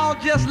pretty, all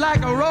just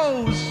like a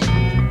rose.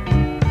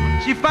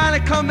 She finally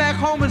come back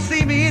home and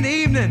see me in the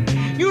evening.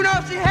 You know,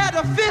 she had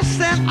the fist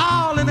scent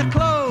all in the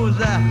clothes.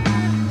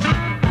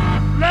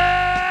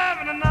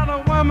 Loving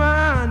another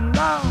woman,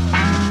 Lord.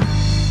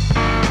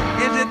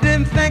 And she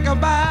didn't think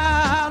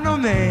about no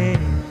man.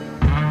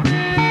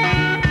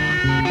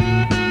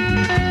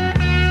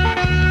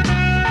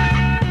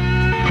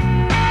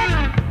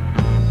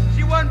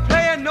 She wasn't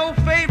playing no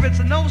favorites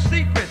and no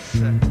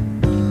secrets.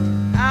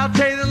 I'll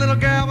tell you, the little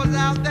girl was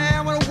out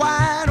there with a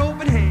wide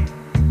open hand.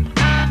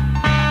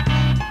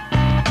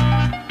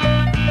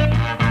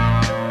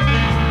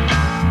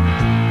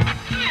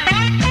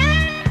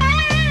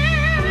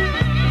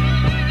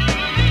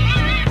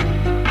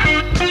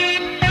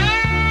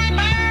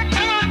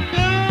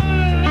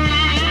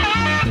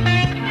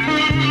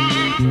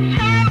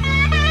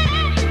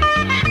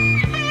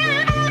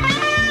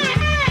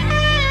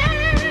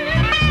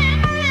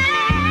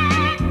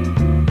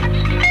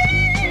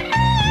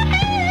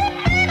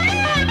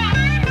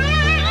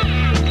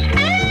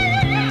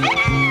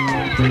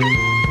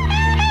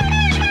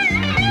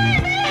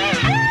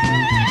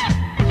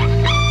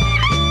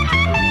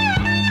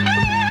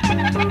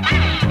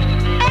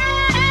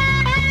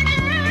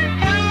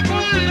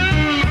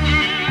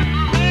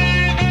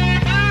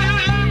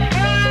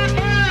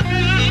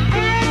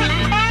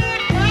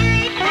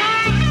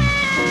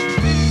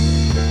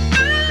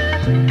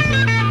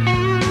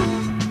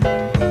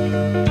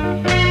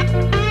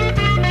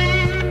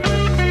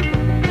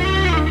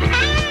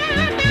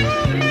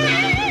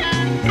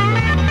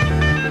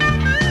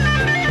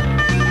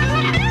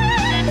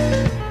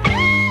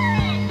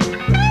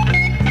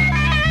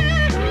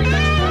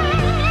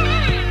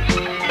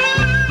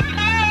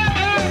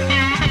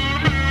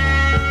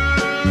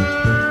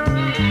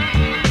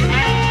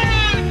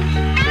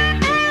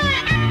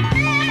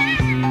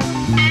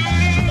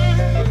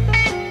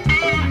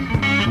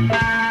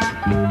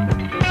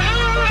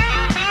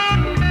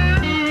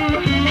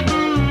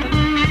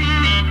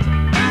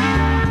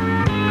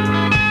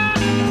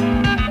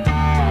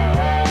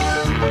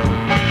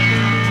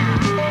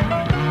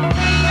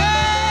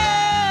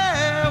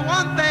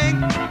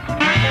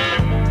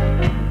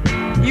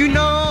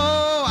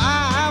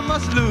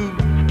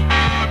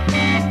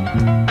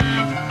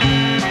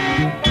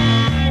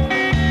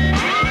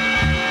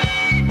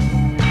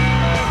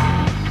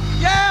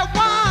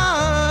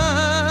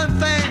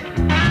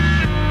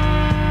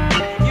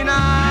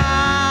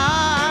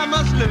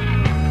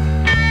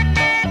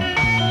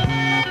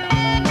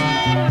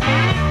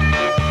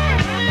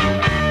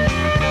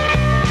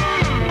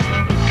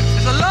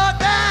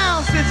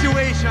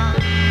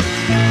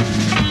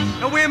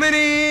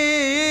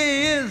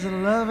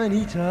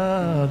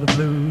 Avenita, the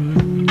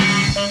blues.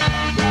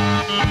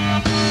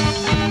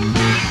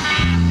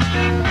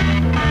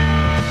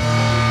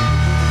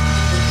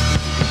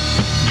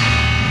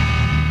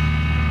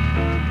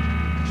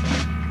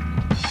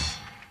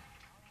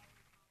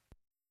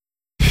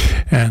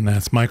 And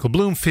that's Michael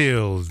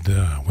Bloomfield,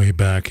 way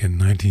back in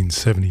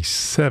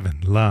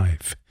 1977,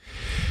 live.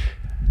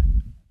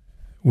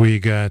 We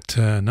got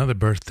another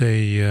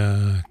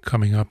birthday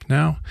coming up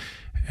now,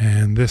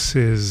 and this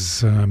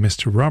is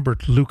Mr.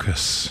 Robert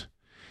Lucas,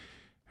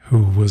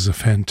 who was a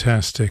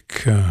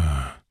fantastic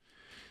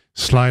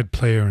slide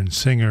player and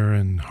singer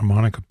and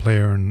harmonica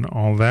player and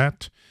all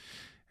that.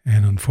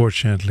 And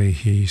unfortunately,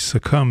 he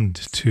succumbed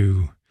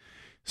to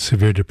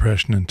severe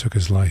depression and took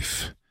his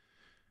life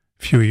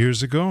a few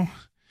years ago.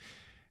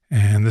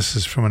 And this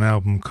is from an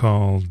album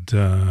called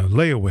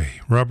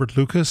Layaway. Robert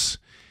Lucas,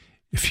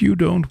 If You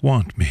Don't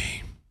Want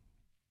Me.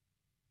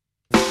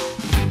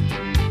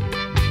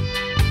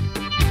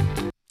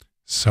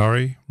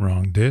 Sorry,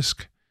 wrong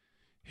disc.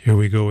 Here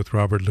we go with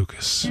Robert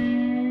Lucas. If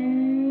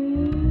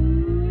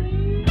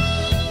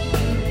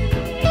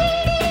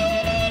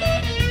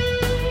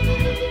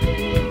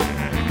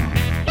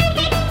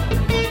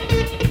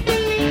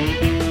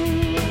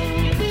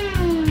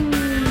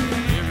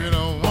you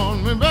don't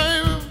want me,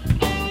 baby,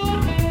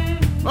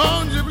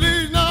 won't you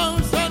please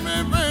don't set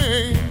me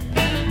free?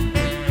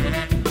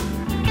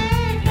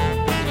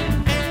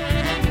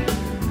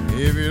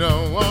 You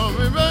don't want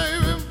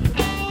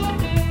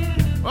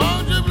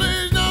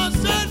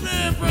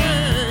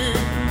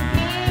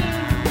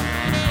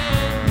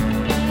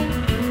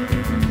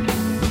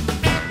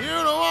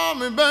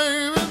me,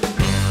 baby,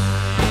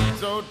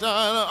 so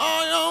tired of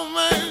all your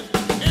mates.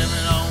 If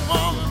you don't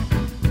want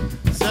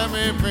me, set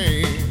me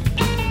free.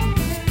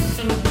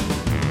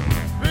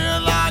 Feel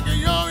like a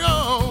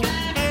yo-yo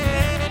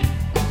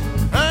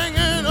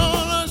hanging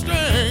on a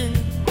string.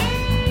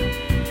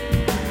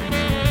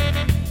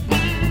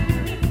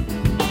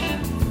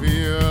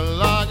 Feel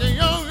like a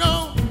yo-yo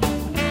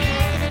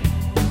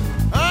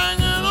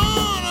hanging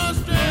on a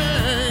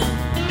string.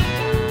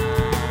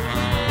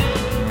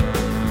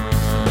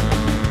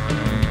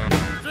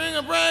 String a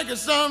breaker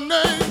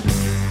someday,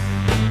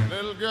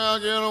 little girl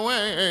get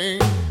away.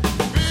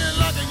 Feel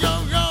like a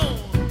yo-yo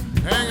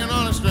hanging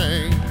on a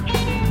string.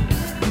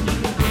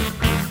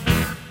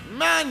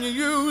 Man you're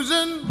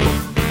using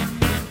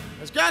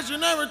has got you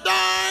and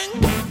everything.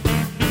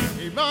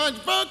 He bunch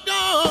fucked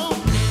up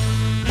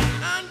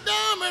and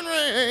diamond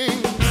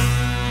ring.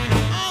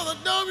 All the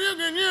dope you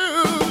can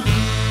use,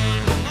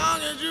 as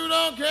long as you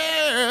don't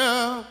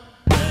care.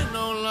 Ain't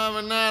no love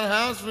in that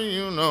house for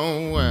you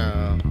nowhere.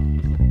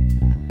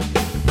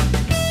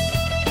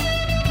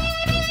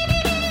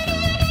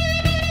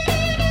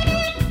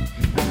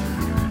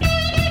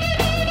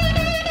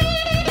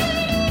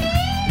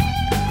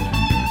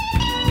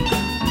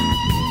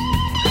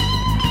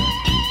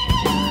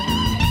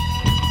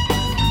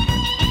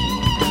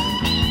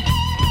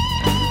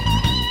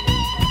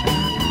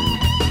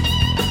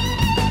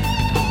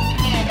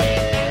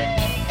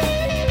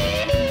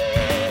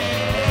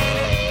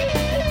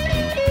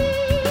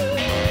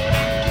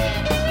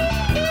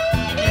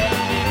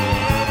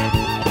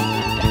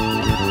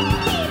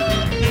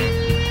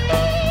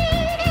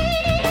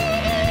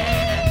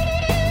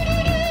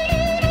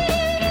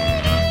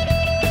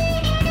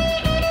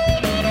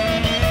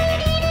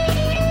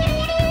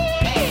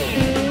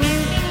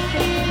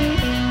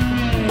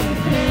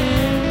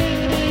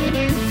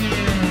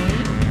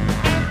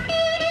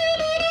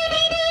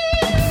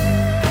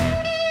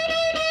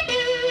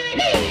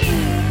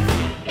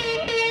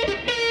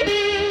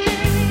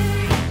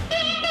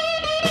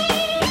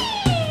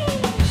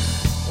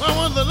 When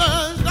was the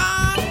last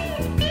time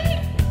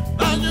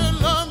that you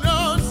loved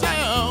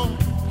yourself?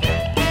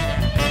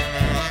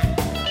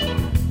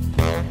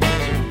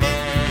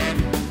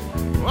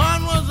 When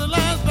was the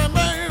last time,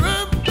 baby,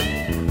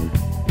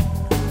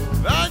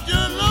 that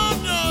you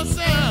loved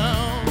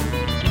yourself?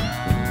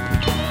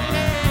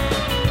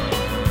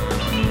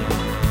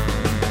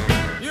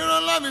 You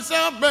don't love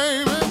yourself,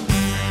 baby.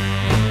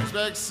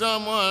 Expect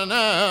someone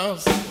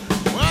else.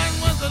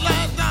 When was the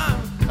last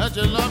time that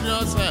you loved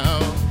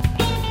yourself?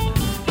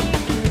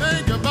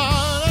 Think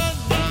about it.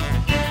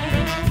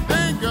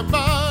 Think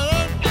about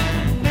it.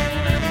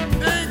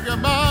 Think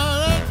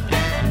about it.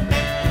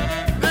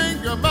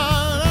 Think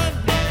about it.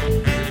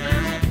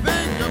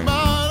 Think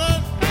about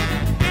it.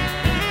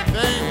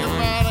 Think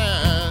about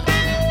it.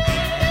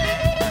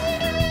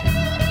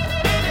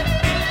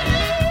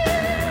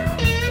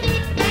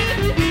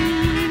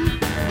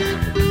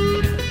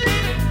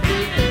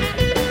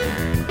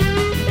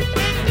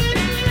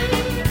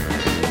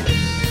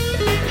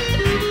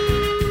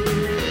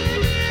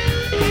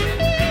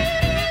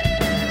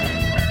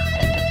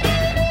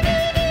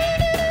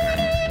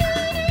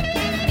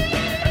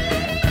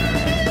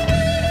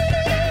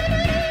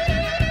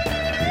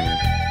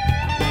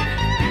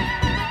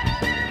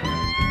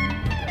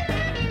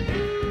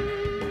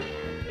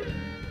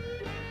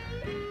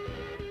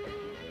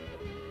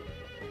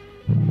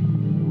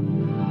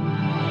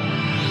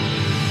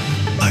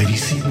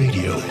 WIDC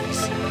Radio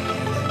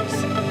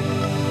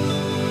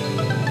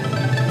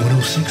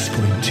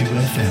 106.2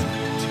 FM.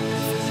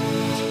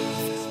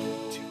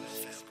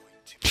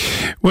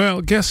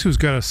 Well, guess who's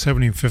got a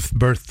 75th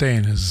birthday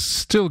and is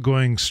still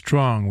going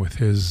strong with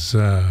his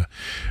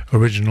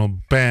original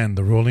band,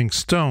 the Rolling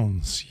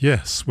Stones?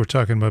 Yes, we're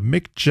talking about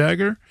Mick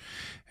Jagger,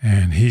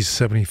 and he's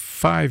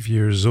 75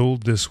 years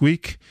old this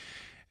week.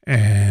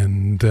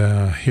 And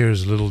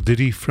here's a little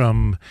ditty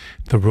from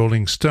the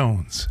Rolling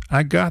Stones,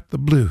 I Got the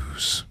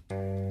Blues.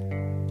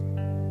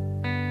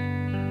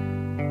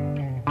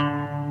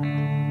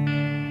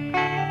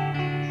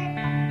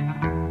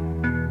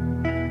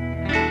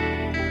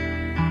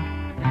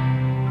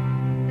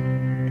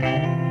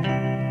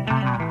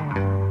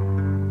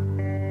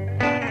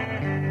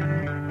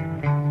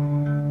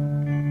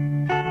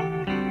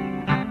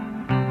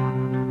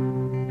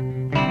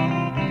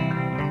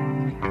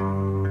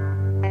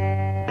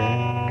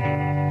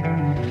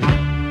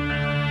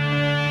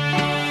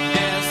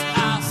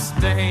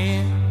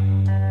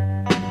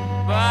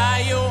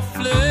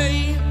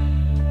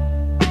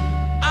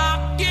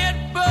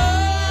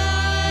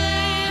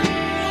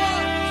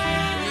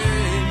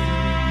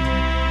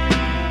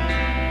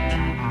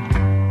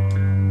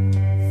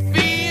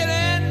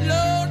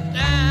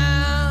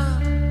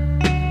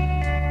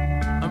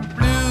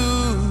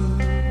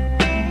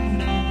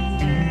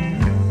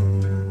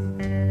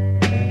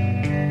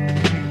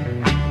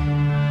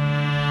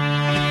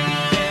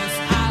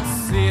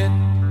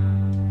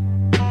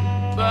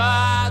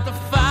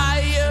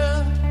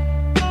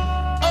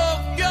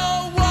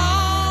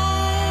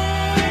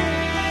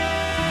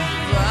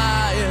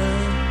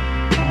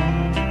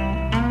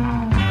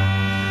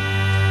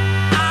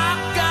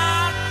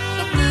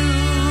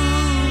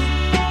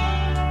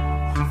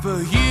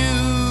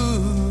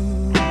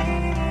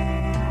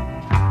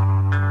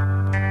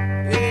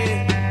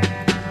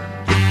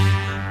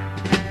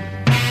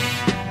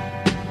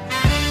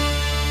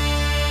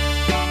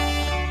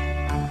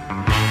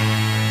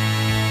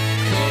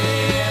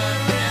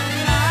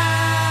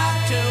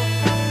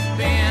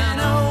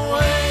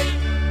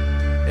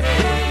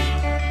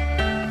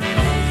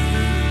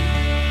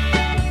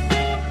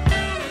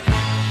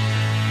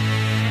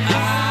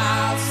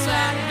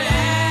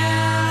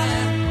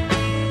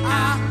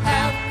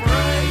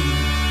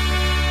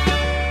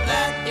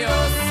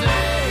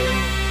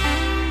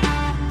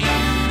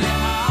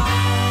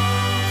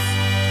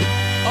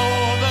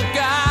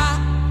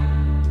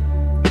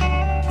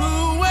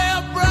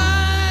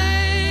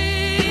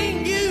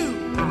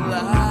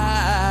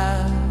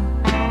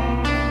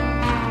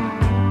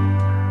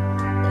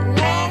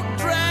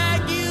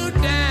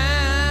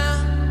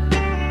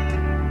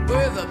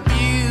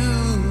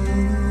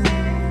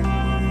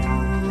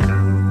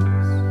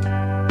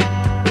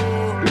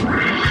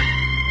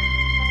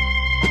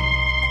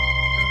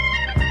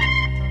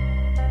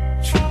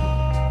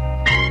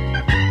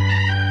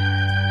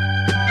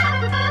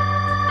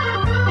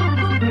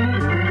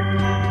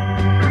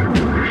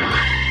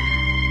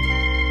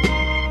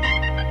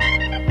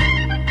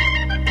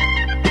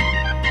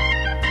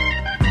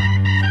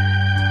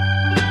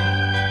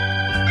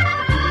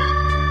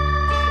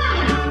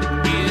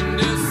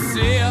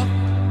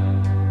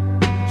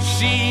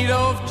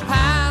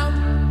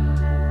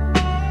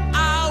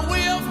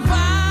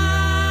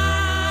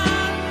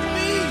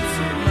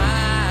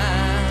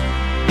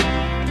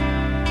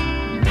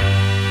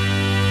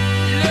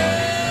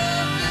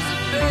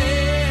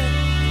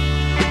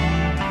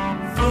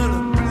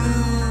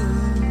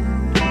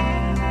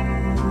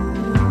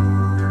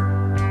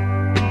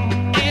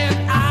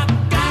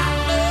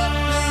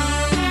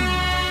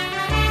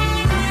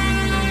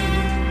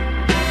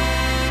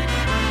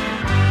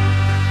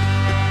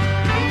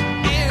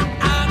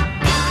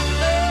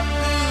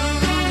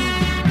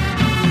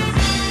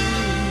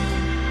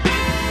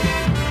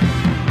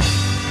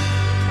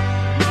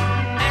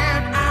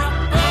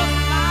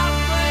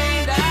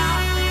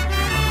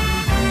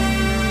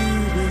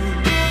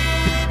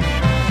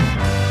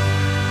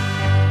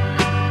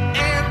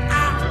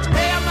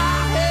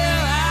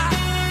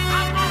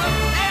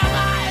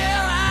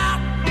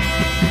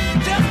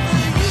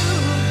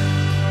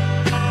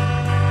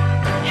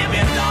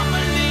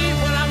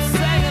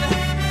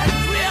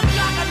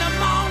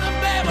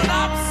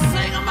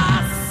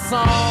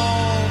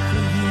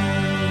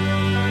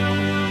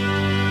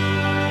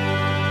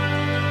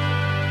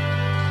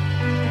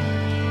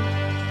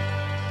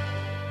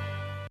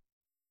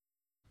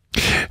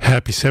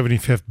 Happy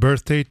 75th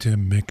birthday to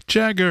Mick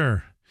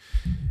Jagger.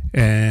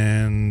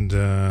 And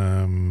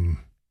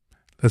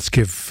let's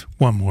give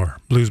one more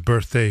blues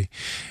birthday.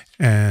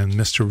 And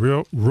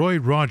Mr. Roy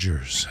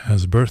Rogers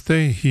has a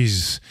birthday.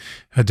 He's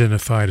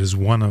identified as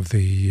one of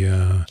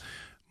the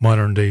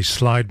modern-day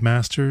slide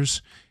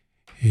masters.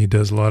 He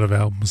does a lot of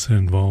albums that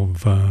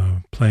involve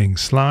playing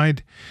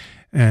slide.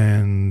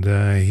 And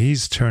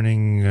he's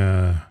turning,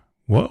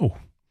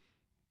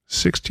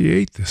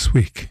 68 this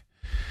week.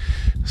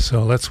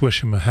 So let's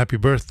wish him a happy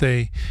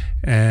birthday.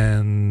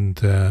 And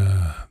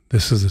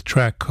this is a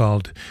track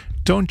called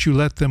Don't You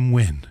Let Them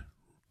Win,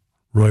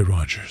 Roy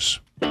Rogers.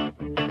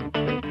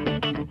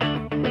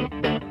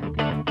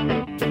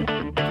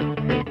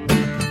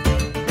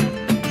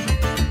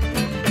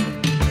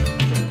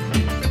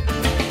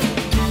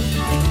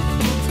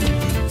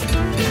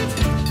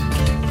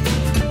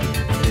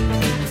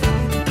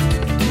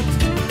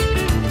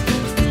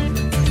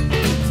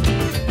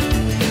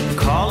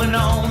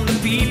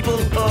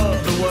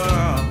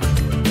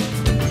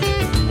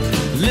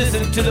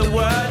 to the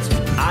words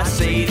I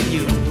say to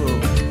you.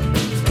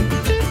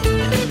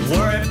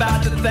 Worry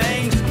about the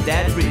things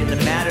that really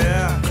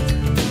matter.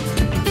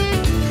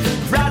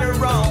 Right or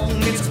wrong,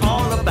 it's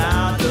all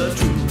about the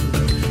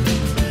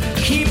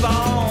truth. Keep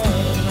on.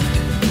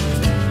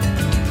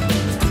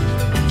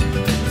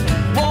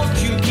 Won't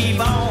you keep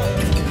on?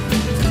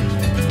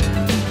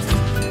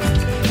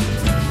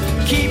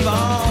 Keep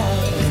on.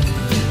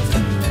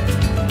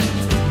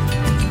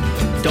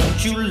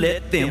 Don't you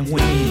let them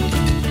win.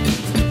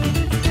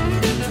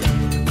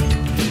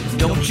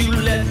 Don't you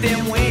let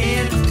them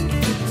win.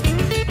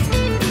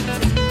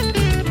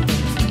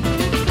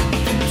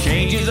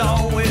 Change is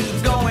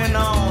always going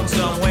on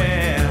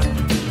somewhere.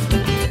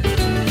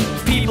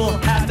 People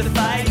have to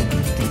fight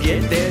to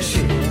get their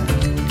share.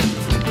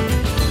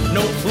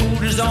 No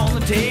food is on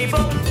the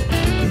table,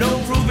 no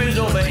roof is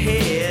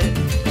overhead.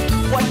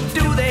 What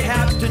do they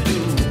have to do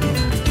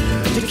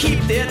to keep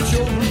their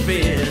children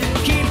fed?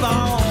 Keep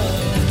on.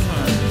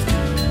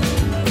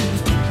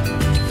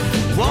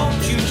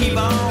 Won't you keep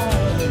on?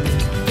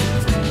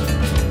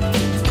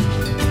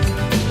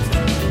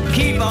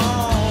 Keep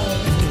on.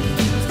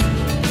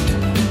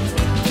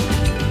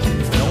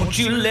 Don't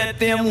you let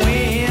them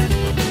win.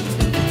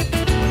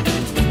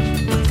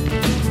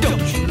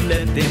 Don't you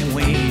let them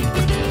win.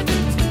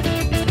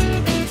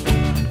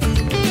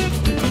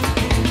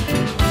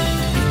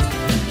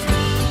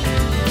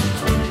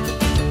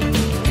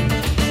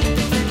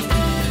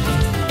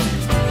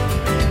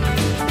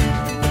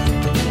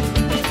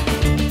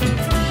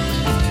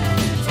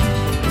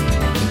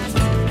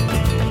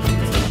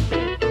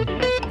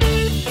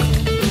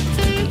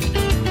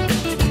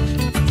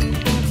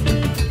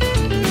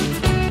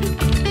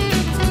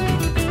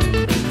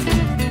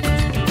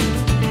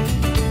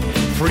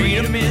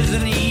 Freedom is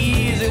an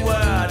easy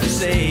word to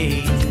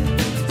say.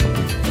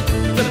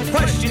 The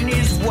question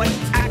is, what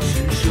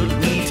action should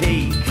we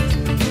take?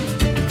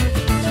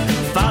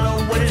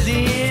 Follow what is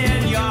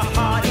in your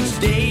heart each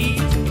day,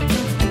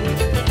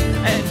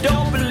 and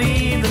don't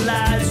believe the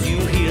lies you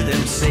hear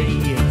them say.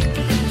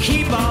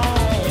 Keep on.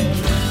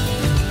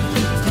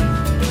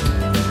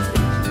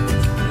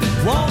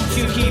 Won't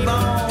you keep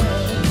on?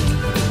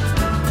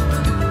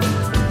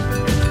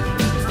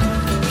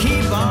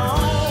 Keep on.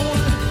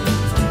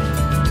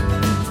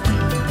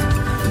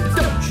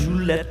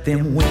 Let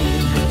them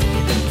win.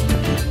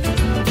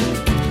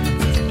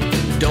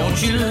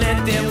 Don't you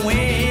let them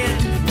win.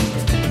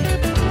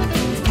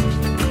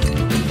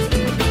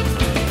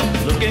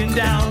 Looking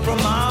down from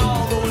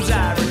all those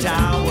ivory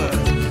towers,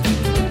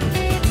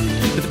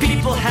 the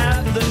people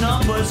have the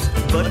numbers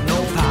but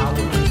no power.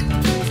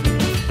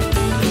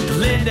 To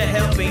lend a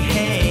helping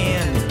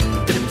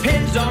hand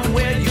depends on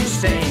where you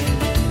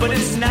stand, but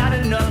it's not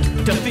enough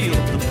to fill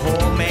the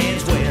poor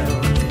man's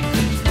well.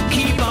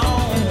 Keep on.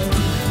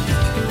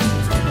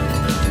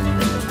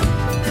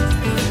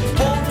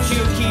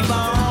 Keep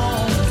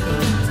on.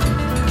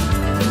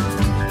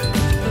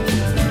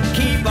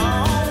 Keep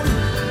on.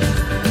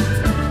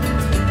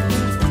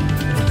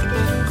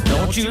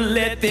 Don't you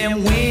let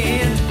them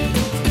win.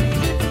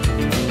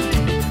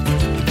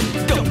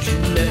 Don't you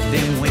let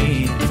them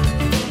win.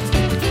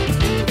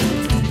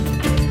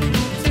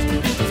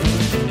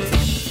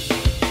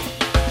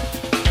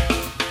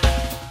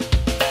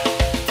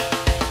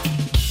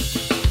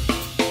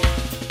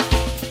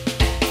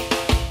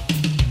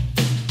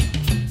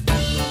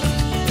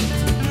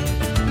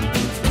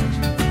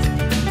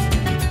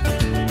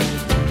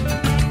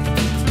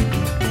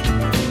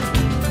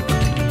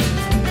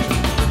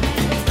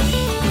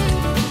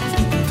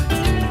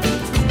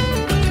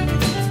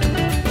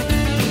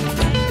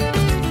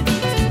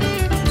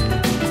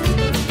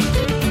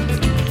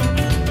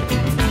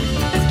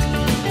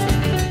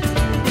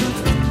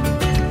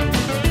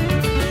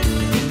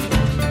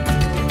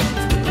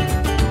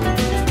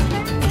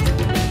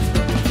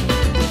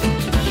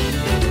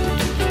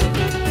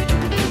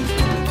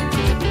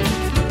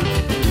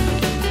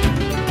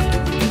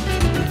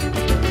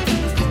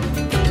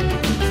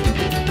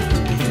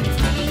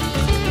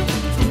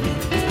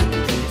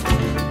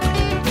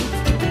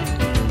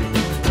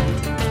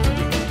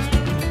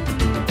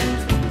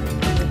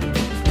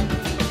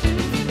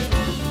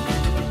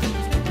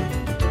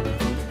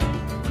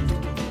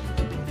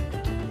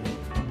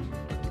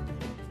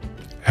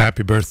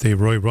 Happy birthday,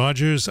 Roy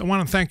Rogers. I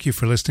want to thank you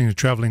for listening to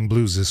Traveling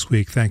Blues this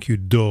week. Thank you,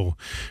 Do,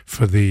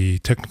 for the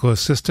technical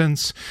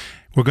assistance.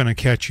 We're going to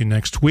catch you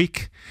next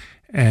week.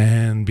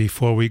 And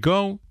before we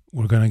go,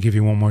 we're going to give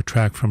you one more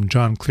track from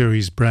John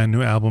Cleary's brand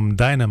new album,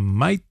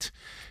 Dynamite.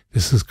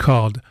 This is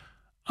called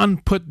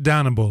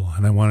Unputdownable,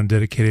 and I want to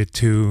dedicate it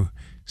to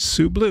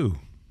Sue Blue.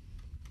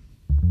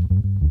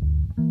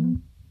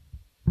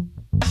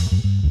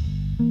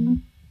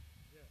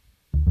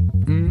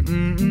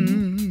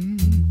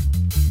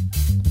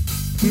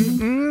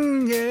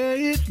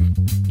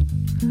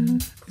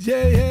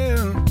 Yeah,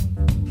 yeah.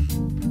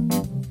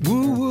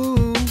 Woo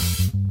woo.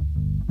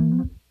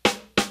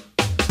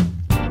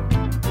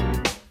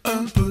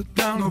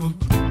 Unputdownable,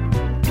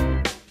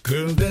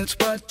 girl, that's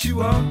what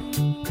you are.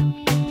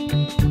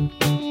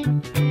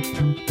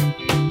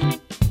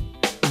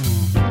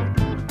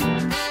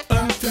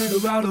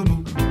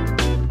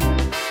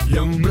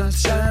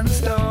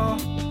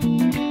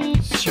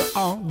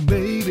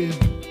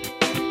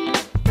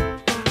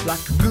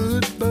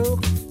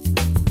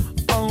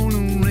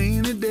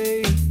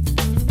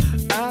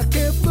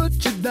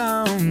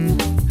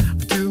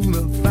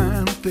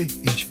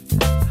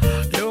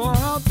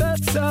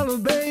 bestseller,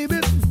 baby.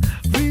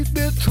 Read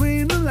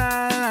between the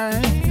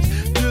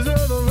lines.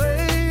 Deserve a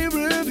rave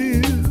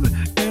review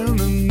in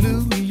the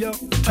New York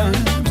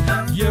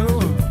Times. You're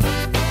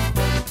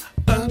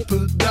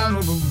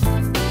unputdownable,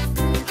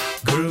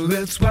 girl,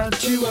 that's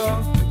what you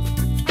are.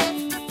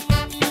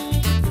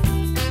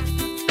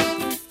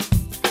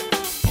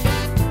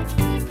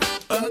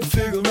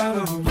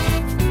 Unfigureoutable,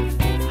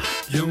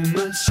 you're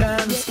my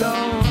shining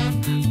star.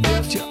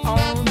 Yes, you're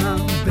all now,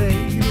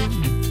 baby.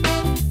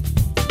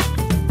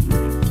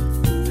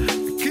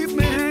 Keep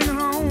me hanging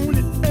on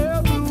to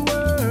every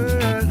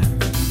word.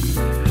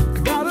 I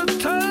got a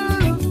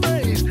turn of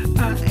face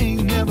I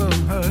ain't never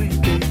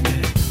heard, baby.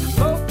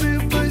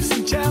 Open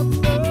facing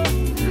chapter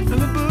in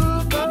the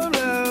book of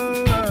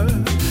love.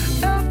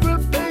 Every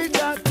page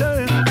I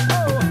turn,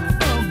 oh,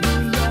 I'll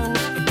belong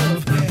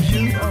above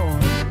you are.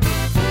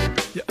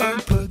 You're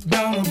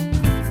unputdownable,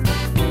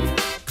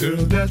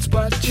 girl, that's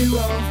what you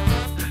are.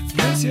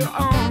 Yes, you're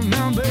all now.